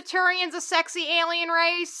make the Turians a sexy alien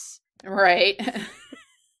race. Right.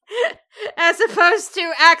 As opposed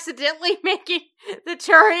to accidentally making the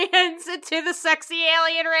Turians into the sexy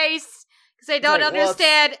alien race. Because they don't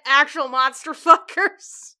understand actual monster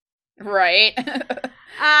fuckers. Right.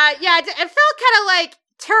 Yeah, it felt kind of like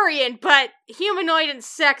Turian, but humanoid and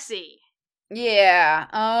sexy. Yeah.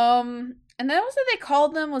 And that was what they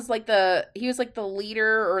called them, was like he was like the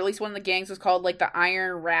leader, or at least one of the gangs was called like the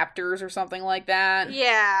Iron Raptors or something like that.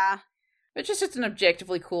 Yeah. It's just an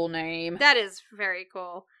objectively cool name. That is very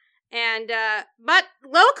cool. And, but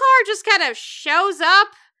Lokar just kind of shows up,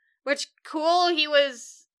 which cool, he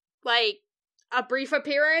was, like, a brief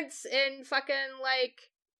appearance in fucking, like,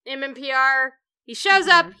 MMPR. He shows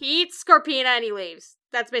up, he eats Scorpina, and he leaves.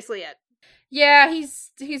 That's basically it. Yeah,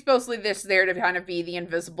 he's mostly just there to kind of be the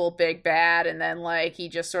invisible big bad, and then, like, he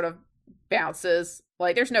just sort of bounces.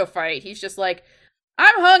 Like, there's no fight. He's just like,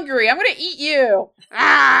 I'm hungry. I'm gonna eat you.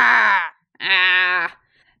 Ah!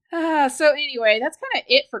 So anyway, that's kind of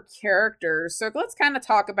it for characters. So let's kind of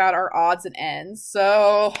talk about our odds and ends.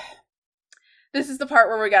 So this is the part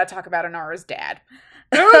where we got to talk about Inara's dad.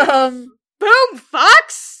 Boom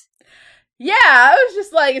Fox? Yeah, I was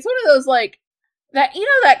just like, it's one of those like that, you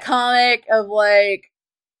know, that comic of like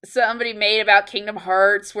somebody made about Kingdom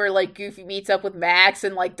Hearts where like Goofy meets up with Max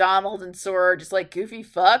and like Donald and Sora are just like Goofy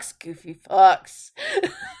fucks.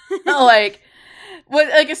 Like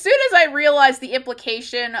as soon as I realized the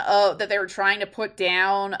implication of that they were trying to put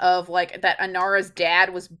down of like that Inara's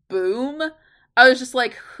dad was Boom, I was just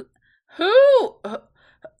like, who?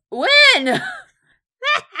 When?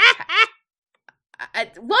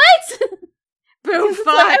 What? Boom It's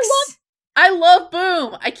Fox. like, I love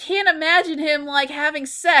Boom. I can't imagine him like having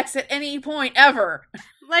sex at any point ever.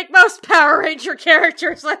 Like most Power Ranger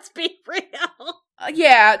characters, let's be real.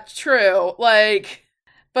 Yeah, true. Like,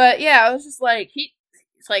 but yeah, I was just like, he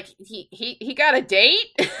got a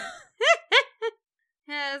date.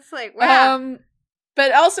 Yeah, it's like, wow.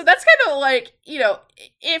 But also that's kind of like, you know,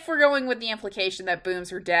 if we're going with the implication that Boom's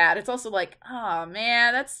her dad, it's also like, oh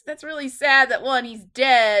man, that's really sad that one, he's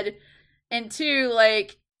dead, and two,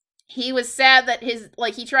 like, he was sad that his,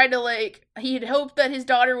 like, he tried to, like, he had hoped that his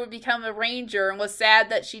daughter would become a ranger and was sad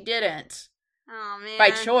that she didn't. Oh man.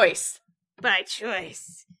 By choice. By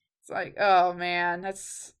choice. It's like, oh man,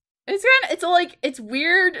 it's like, it's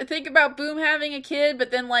weird to think about Boom having a kid,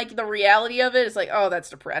 but then, like, the reality of it is like, oh, that's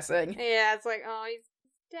depressing. Yeah, it's like, oh, he's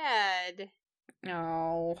dead.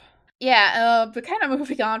 Oh. Yeah, but kind of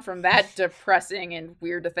moving on from that depressing and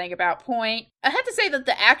weird to think about point, I had to say that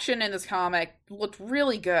the action in this comic looked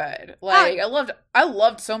really good. Like, I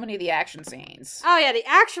loved so many of the action scenes. Oh yeah, the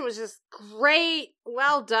action was just great.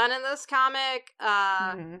 Well done in this comic.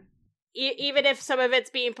 Even if some of it's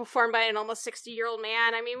being performed by an almost 60-year-old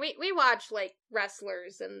man. I mean, we watch, like,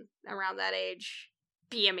 wrestlers and around that age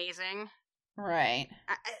be amazing. Right.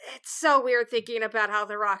 It's so weird thinking about how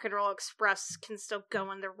the Rock and Roll Express can still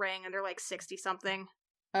go in the ring and they're like 60-something.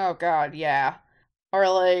 Oh god, yeah. Or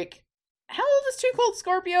like, how old is Too Cold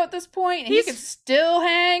Scorpio at this point? And he can still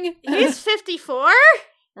hang? He's 54?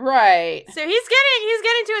 Right. So he's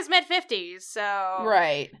getting to his mid-50s, so...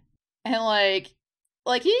 Right. And like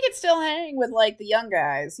he can still hang with like the young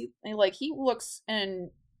guys. He looks and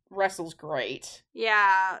wrestles great.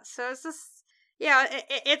 Yeah, so it's just... Yeah,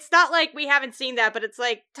 it's not like we haven't seen that, but it's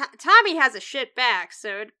like Tommy has a shit back,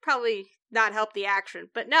 so it'd probably not help the action.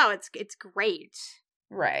 But no, it's great.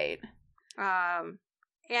 Right.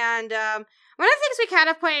 And one of the things we kind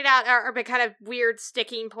of pointed out, or a kind of weird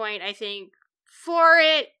sticking point, I think, for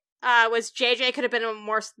it was JJ could have been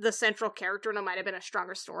more the central character, and it might have been a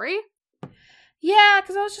stronger story. Yeah,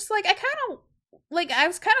 because I was just like, I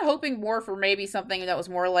was kind of hoping more for maybe something that was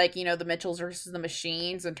more like, you know, the Mitchells versus the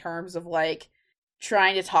Machines in terms of like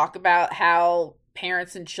trying to talk about how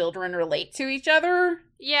parents and children relate to each other.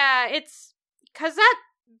 Yeah, it's because that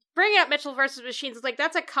bringing up Mitchell versus Machines is like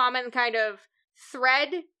that's a common kind of thread.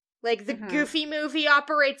 Like the Goofy movie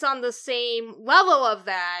operates on the same level of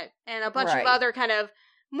that, and a bunch of other kind of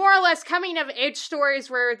more or less coming of age stories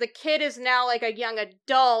where the kid is now like a young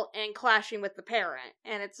adult and clashing with the parent,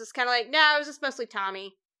 and it's just kind of like, no, it was just mostly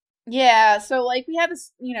Tommy. Yeah, so like we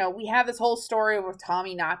have this whole story with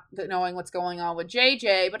Tommy not knowing what's going on with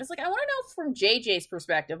JJ, but it's like I want to know from JJ's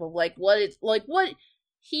perspective of like what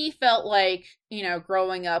he felt like, you know,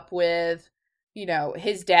 growing up with, you know,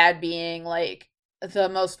 his dad being like the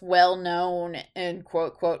most well-known and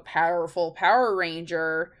quote powerful Power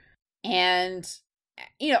Ranger, and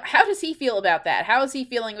you know, how does he feel about that? How is he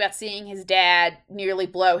feeling about seeing his dad nearly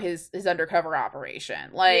blow his undercover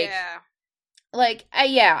operation? Like, yeah.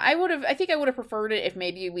 I think I would have preferred it if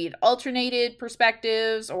maybe we'd alternated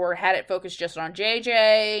perspectives or had it focused just on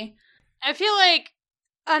JJ. I feel like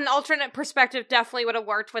an alternate perspective definitely would have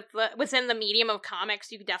worked within the medium of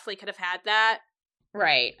comics. You definitely could have had that.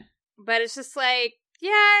 Right. But it's just like,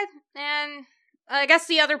 yeah, and I guess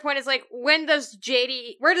the other point is like, where does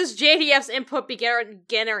JDF's input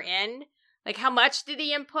begin or end? Like, how much did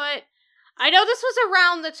he input? I know this was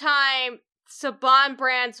around the time Saban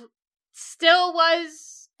Brands still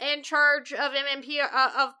was in charge of MMP,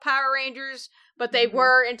 of Power Rangers, but they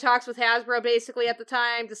were in talks with Hasbro basically at the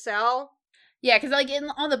time to sell. Yeah, because like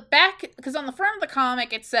on the back, because on the front of the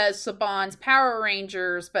comic it says Saban's Power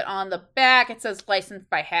Rangers, but on the back it says licensed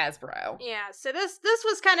by Hasbro. Yeah, so this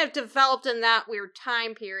was kind of developed in that weird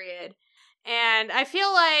time period, and I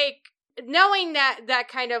feel like knowing that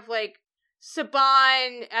kind of like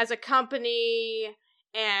Saban as a company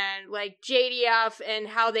and like JDF and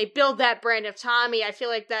how they build that brand of Tommy, I feel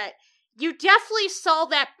like that you definitely saw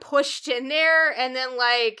that pushed in there, and then,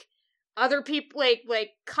 like, other people, like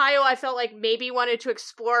Kyle, I felt like maybe wanted to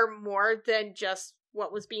explore more than just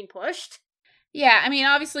what was being pushed. Yeah, I mean,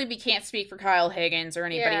 obviously we can't speak for Kyle Higgins or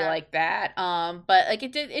anybody Yeah. like that. But like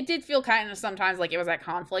it did feel kind of sometimes like it was at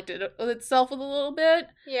conflict with itself a little bit.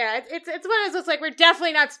 Yeah, it's one of those, it's like, we're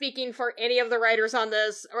definitely not speaking for any of the writers on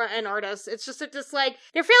this and artists. It's just like,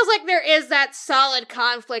 there feels like there is that solid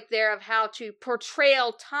conflict there of how to portray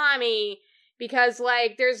Tommy, because,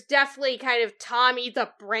 like, there's definitely kind of Tommy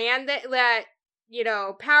the brand that you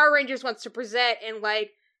know, Power Rangers wants to present, and,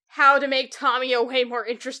 like, how to make Tommy a way more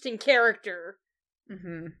interesting character.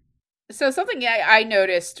 Mm-hmm. So something I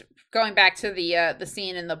noticed going back to the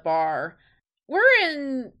scene in the bar, we're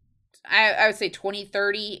in I would say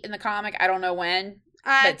 2030 in the comic. I don't know when,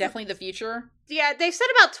 but definitely the future. Yeah, they said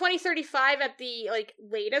about 2035 at the, like,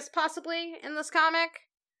 latest, possibly, in this comic.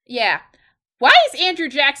 Yeah. Why is Andrew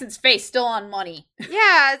Jackson's face still on money?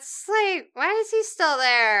 Yeah, it's like, why is he still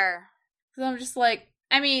there? So I'm just like,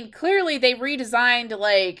 I mean, clearly they redesigned,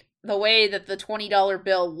 like, the way that the $20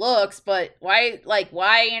 bill looks, but why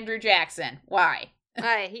Andrew Jackson? Why?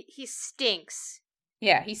 He stinks.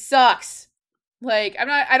 Yeah, he sucks. Like,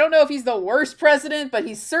 I don't know if he's the worst president, but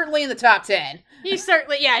he's certainly in the top 10. He's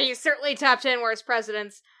certainly top 10 worst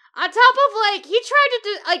presidents. On top of, like, he tried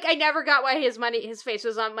to like, I never got why his face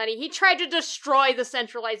was on money. He tried to destroy the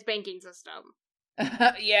centralized banking system.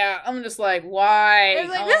 Yeah, I'm just like, why?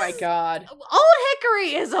 Like, oh my god. Old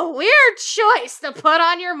Hickory is a weird choice to put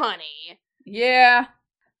on your money. Yeah.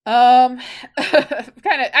 Kind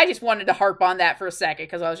of, I just wanted to harp on that for a second,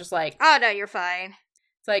 because I was just like, Oh, no, you're fine.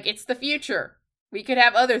 it's like, it's the future. We could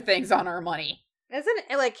have other things on our money. Isn't,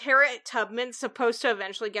 like, Harriet Tubman supposed to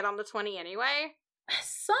eventually get on the 20 anyway? At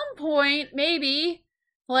some point, maybe.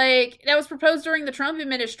 Like, that was proposed during the Trump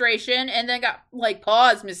administration, and then got, like,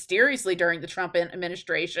 paused mysteriously during the Trump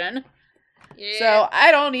administration. Yeah. So,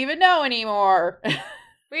 I don't even know anymore.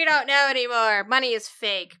 We don't know anymore. Money is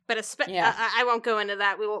fake, but Yeah. I won't go into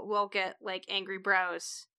that. We'll get, like, angry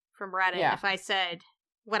bros from Reddit Yeah. if I said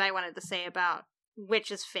what I wanted to say about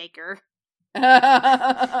which is faker.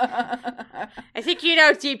 Yeah, I think you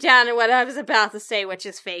know deep down in what I was about to say, which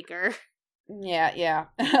is faker. yeah.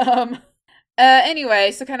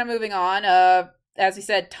 Anyway, so kind of moving on, as we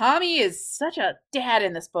said, Tommy is such a dad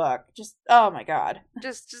in this book. Just, oh my god.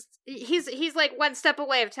 Just he's like one step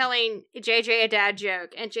away of telling JJ a dad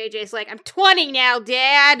joke, and JJ's like, I'm 20 now,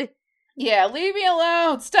 Dad. Yeah, leave me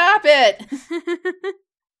alone. Stop it.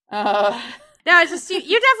 No, it's just you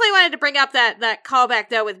definitely wanted to bring up that callback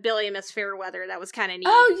though with Billy and Miss Fairweather. That was kind of neat.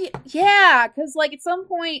 Oh yeah, because like at some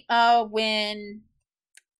point, when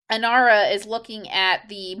Anara is looking at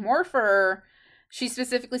the morpher, she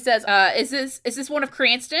specifically says, "Is this one of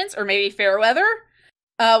Cranston's or maybe Fairweather?"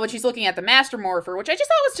 When she's looking at the Master Morpher, which I just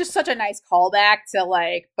thought was just such a nice callback to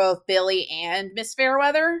like both Billy and Miss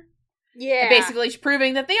Fairweather. Yeah, And basically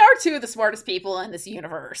proving that they are two of the smartest people in this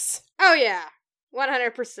universe. Oh yeah,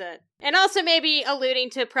 100%. And also maybe alluding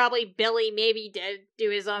to probably Billy maybe did do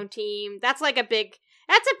his own team. That's a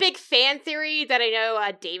big fan theory that I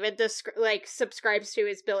know David subscribes to,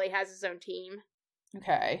 is Billy has his own team.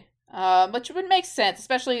 Okay. Which would make sense,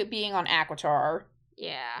 especially being on Aquitar.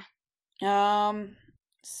 Yeah.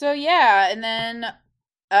 So yeah, and then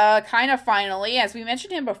kind of finally, as we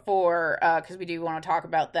mentioned him before, because we do want to talk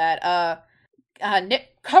about that,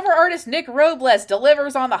 cover artist Nick Robles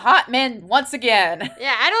delivers on the hot men once again.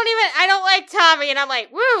 Yeah, I don't like Tommy, and I'm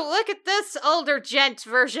like, woo, look at this older gent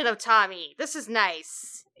version of Tommy. This is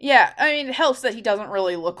nice. Yeah, I mean, it helps that he doesn't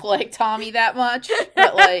really look like Tommy that much,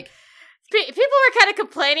 but like... People were kind of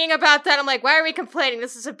complaining about that. I'm like, why are we complaining?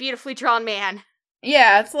 This is a beautifully drawn man.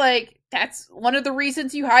 Yeah, it's like, that's one of the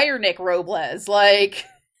reasons you hire Nick Robles. Like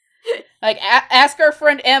ask our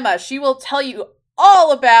friend Emma. She will tell you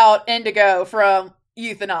all about Indigo from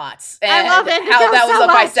Euthonauts. And I love Indigo how that was so a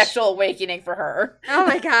much. bisexual awakening for her. Oh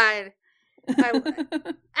my god.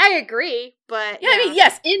 I agree, but... Yeah, I mean,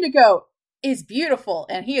 yes, Indigo is beautiful,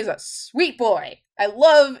 and he is a sweet boy. I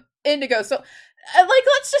love Indigo. So,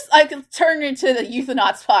 I can turn into the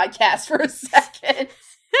Euthonauts podcast for a second.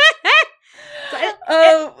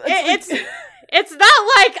 It's not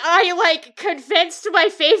like I, convinced my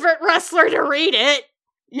favorite wrestler to read it.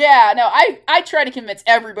 Yeah, no, I try to convince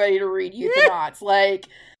everybody to read Euthonauts.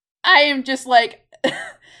 I am just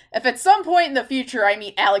if at some point in the future I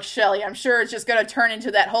meet Alex Shelley, I'm sure it's just gonna turn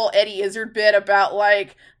into that whole Eddie Izzard bit about,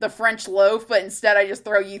 the French loaf, but instead I just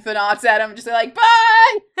throw Euthonauts at him and just say,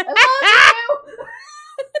 bye! I love you!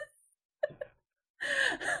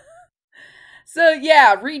 So,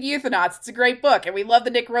 yeah, read Euthonauts. It's a great book, and we love the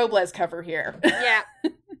Nick Robles cover here. Yeah.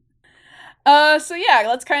 So yeah,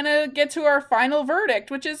 let's kind of get to our final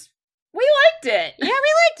verdict, which is we liked it. Yeah, we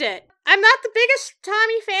liked it. I'm not the biggest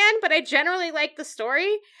Tommy fan, but I generally like the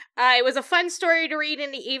story. It was a fun story to read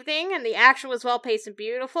in the evening, and the action was well paced and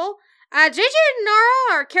beautiful. JJ and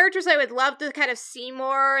Nara are characters I would love to kind of see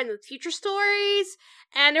more in the future stories,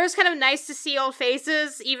 and it was kind of nice to see old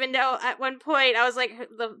faces, even though at one point I was like,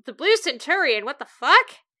 the Blue Centurion, what the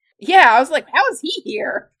fuck? Yeah, I was like, how is he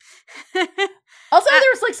here? Also,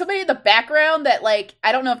 there was like somebody in the background that like,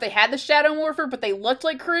 I don't know if they had the Shadow Morpher, but they looked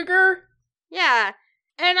like Kruger. Yeah.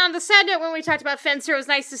 And on the sad note, when we talked about Fencer, it was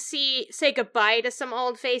nice to say goodbye to some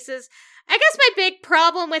old faces. I guess my big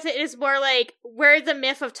problem with it is more like where the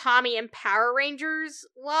myth of Tommy and Power Rangers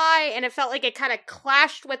lie, and it felt like it kind of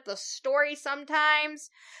clashed with the story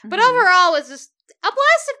sometimes. But overall, it was just a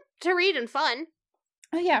blast to read and fun.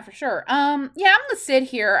 Oh, yeah, for sure. Yeah, I'm gonna sit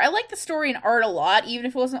here. I like the story and art a lot, even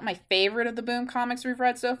if it wasn't my favorite of the Boom comics we've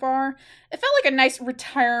read so far. It felt like a nice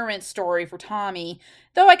retirement story for Tommy,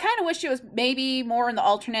 though I kind of wish it was maybe more in the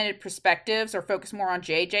alternated perspectives or focus more on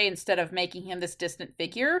JJ instead of making him this distant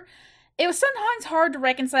figure. It was sometimes hard to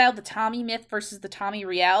reconcile the Tommy myth versus the Tommy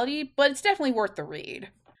reality, but it's definitely worth the read.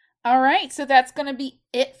 Alright, so that's going to be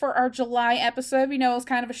it for our July episode. We know it was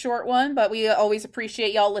kind of a short one, but we always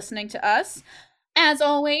appreciate y'all listening to us. As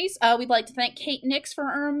always, we'd like to thank Kate Nix for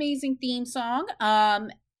our amazing theme song.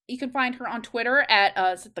 You can find her on Twitter at,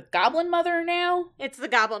 is it the Goblin Mother now? It's the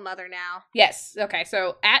Goblin Mother now. Yes, okay,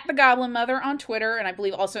 so at the Goblin Mother on Twitter, and I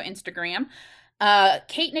believe also Instagram.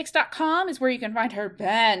 KateNix.com is where you can find her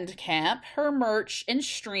Bandcamp, her merch, and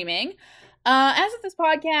streaming. As of this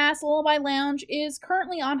podcast, Lullaby Lounge is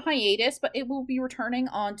currently on hiatus, but it will be returning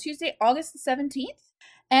on Tuesday, August the 17th.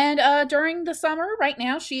 And during the summer, right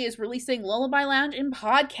now, she is releasing Lullaby Lounge in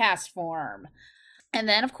podcast form. And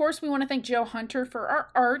then, of course, we want to thank Joe Hunter for our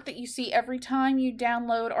art that you see every time you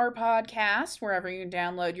download our podcast, wherever you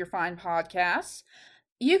download your fine podcasts.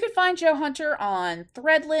 You can find Joe Hunter on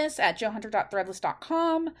Threadless at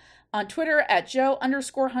joehunter.threadless.com, on Twitter at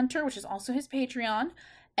Joe_Hunter, which is also his Patreon,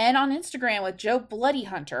 and on Instagram with Joe Bloody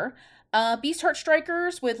Hunter. Beast Heart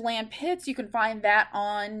Strikers with Land Pits, you can find that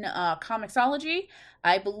on Comixology.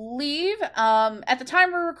 I believe at the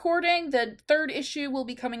time we're recording, the third issue will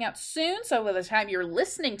be coming out soon, so by the time you're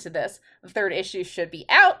listening to this, the third issue should be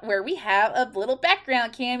out, where we have a little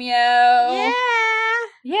background cameo.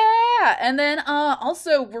 Yeah, and then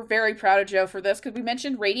also we're very proud of Joe for this, because we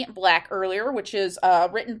mentioned Radiant Black earlier, which is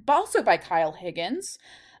written also by Kyle Higgins.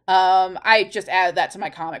 I just added that to my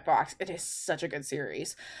comic box. It is such a good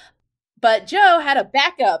series. But Joe had a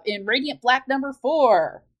backup in Radiant Black number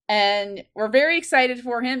 4, and we're very excited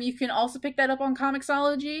for him. You can also pick that up on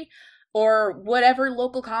Comixology, or whatever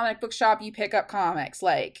local comic book shop you pick up comics.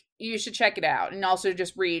 Like, you should check it out, and also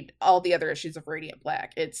just read all the other issues of Radiant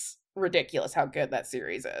Black. It's ridiculous how good that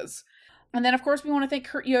series is. And then, of course, we want to thank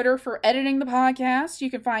Kurt Yoder for editing the podcast.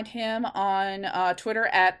 You can find him on Twitter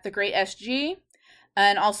at TheGreatSG.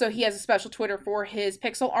 And also, he has a special Twitter for his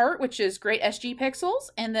pixel art, which is Great SG Pixels.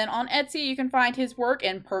 And then on Etsy, you can find his work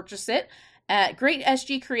and purchase it at Great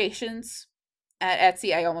SG Creations at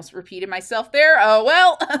Etsy. I almost repeated myself there. Oh,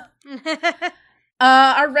 well.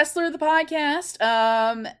 Our wrestler of the podcast.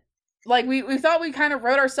 Like, we thought we kind of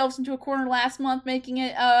wrote ourselves into a corner last month, making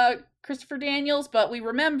it Christopher Daniels, but we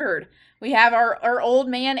remembered. We have our old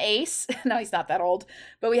man Ace. No, he's not that old.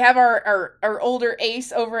 But we have our older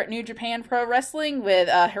Ace over at New Japan Pro Wrestling with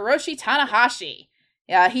Hiroshi Tanahashi.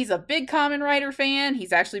 Yeah, he's a big Kamen Rider fan.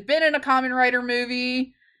 He's actually been in a Kamen Rider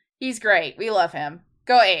movie. He's great. We love him.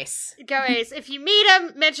 Go Ace. Go Ace. If you meet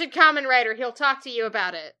him, mention Kamen Rider. He'll talk to you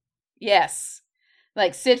about it. Yes.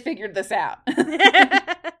 Like, Sid figured this out.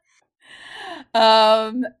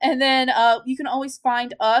 And then you can always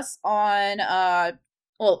find us on,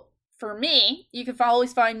 for me, you can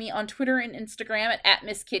always find me on Twitter and Instagram at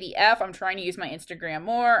MissKittyF. I'm trying to use my Instagram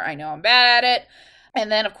more. I know I'm bad at it.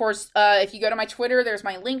 And then, of course, if you go to my Twitter, there's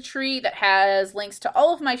my link tree that has links to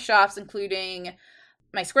all of my shops, including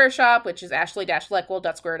my Square shop, which is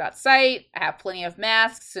ashley-leckwell.square.site. I have plenty of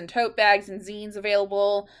masks and tote bags and zines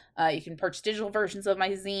available. You can purchase digital versions of my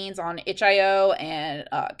zines on itch.io and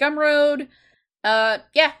Gumroad.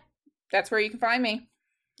 Yeah, that's where you can find me.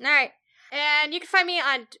 All right. And you can find me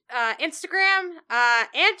on Instagram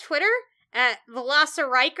and Twitter at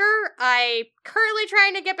Velociriker. I'm currently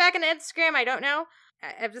trying to get back into Instagram. I don't know.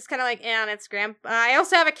 I'm just kind of like on Instagram. I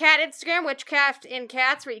also have a cat Instagram, Witchcraft in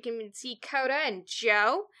Cats, where you can see Coda and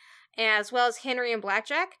Joe, as well as Henry and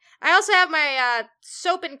Blackjack. I also have my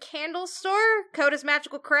soap and candle store, Coda's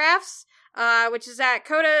Magical Crafts, which is at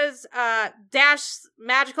Coda's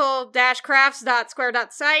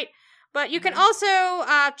 -magical-crafts.square.site. But you can also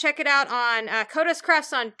check it out on Kodos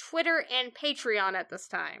Crafts on Twitter and Patreon at this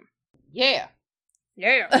time. Yeah.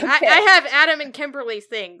 Yeah. Okay. I have Adam and Kimberly's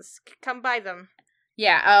things. Come buy them.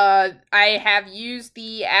 Yeah, I have used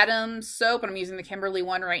the Adam soap, and I'm using the Kimberly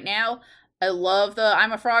one right now. I love the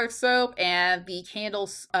I'm a Frog soap, and the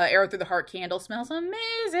candles, Arrow Through the Heart candle smells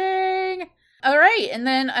amazing. All right, and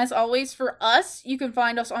then as always for us, you can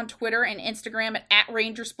find us on Twitter and Instagram at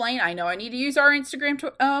 @RangersPlain. I know I need to use our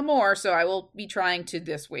Instagram more, so I will be trying to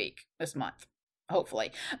this month,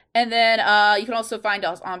 hopefully. And then you can also find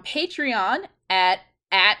us on Patreon at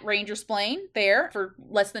 @RangersPlain. There for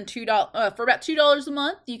less than $2, for about $2 a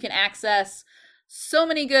month, you can access so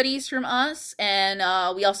many goodies from us, and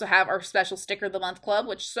we also have our special Sticker of the Month Club,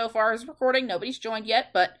 which so far is recording. Nobody's joined yet,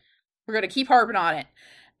 but we're going to keep harping on it.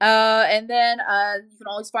 And then you can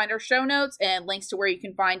always find our show notes and links to where you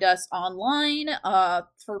can find us online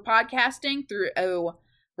for podcasting through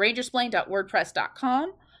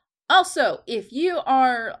rangersplain.wordpress.com. Also, if you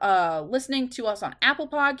are listening to us on Apple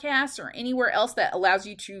Podcasts or anywhere else that allows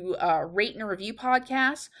you to rate and review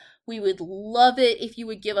podcasts, we would love it if you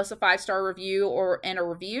would give us a 5-star review and a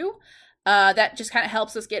review. That just kind of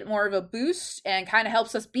helps us get more of a boost and kind of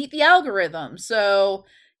helps us beat the algorithm. So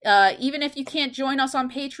even if you can't join us on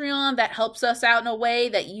Patreon, that helps us out in a way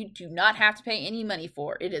that you do not have to pay any money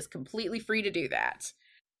for. It is completely free to do that.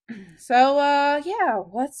 So, yeah,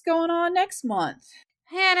 what's going on next month?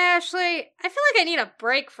 Man, Ashley, I feel like I need a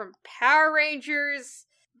break from Power Rangers,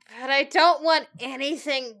 but I don't want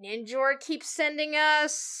anything Ninjor keeps sending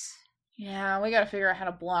us. Yeah, we gotta figure out how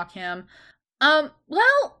to block him.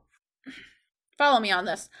 Well, follow me on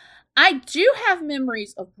this. I do have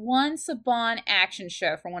memories of one Saban action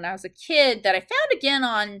show from when I was a kid that I found again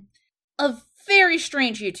on a very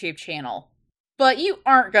strange YouTube channel. But you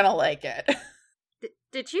aren't gonna like it.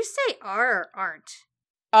 Did you say R or aren't?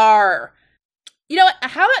 R. You know what?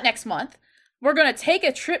 How about next month? We're gonna take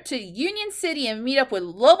a trip to Union City and meet up with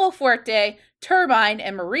Lobo Fuerte, Turbine,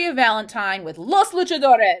 and Maria Valentine with Los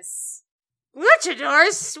Luchadores.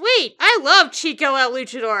 Luchadors? Sweet! I love Chico El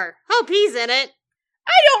Luchador. Hope he's in it.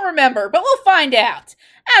 I don't remember, but we'll find out.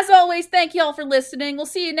 As always, thank y'all for listening. We'll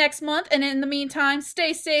see you next month, and in the meantime,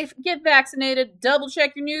 stay safe, get vaccinated, double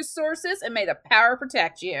check your news sources, and may the power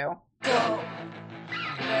protect you. Go.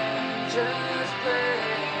 Rangers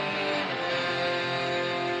play.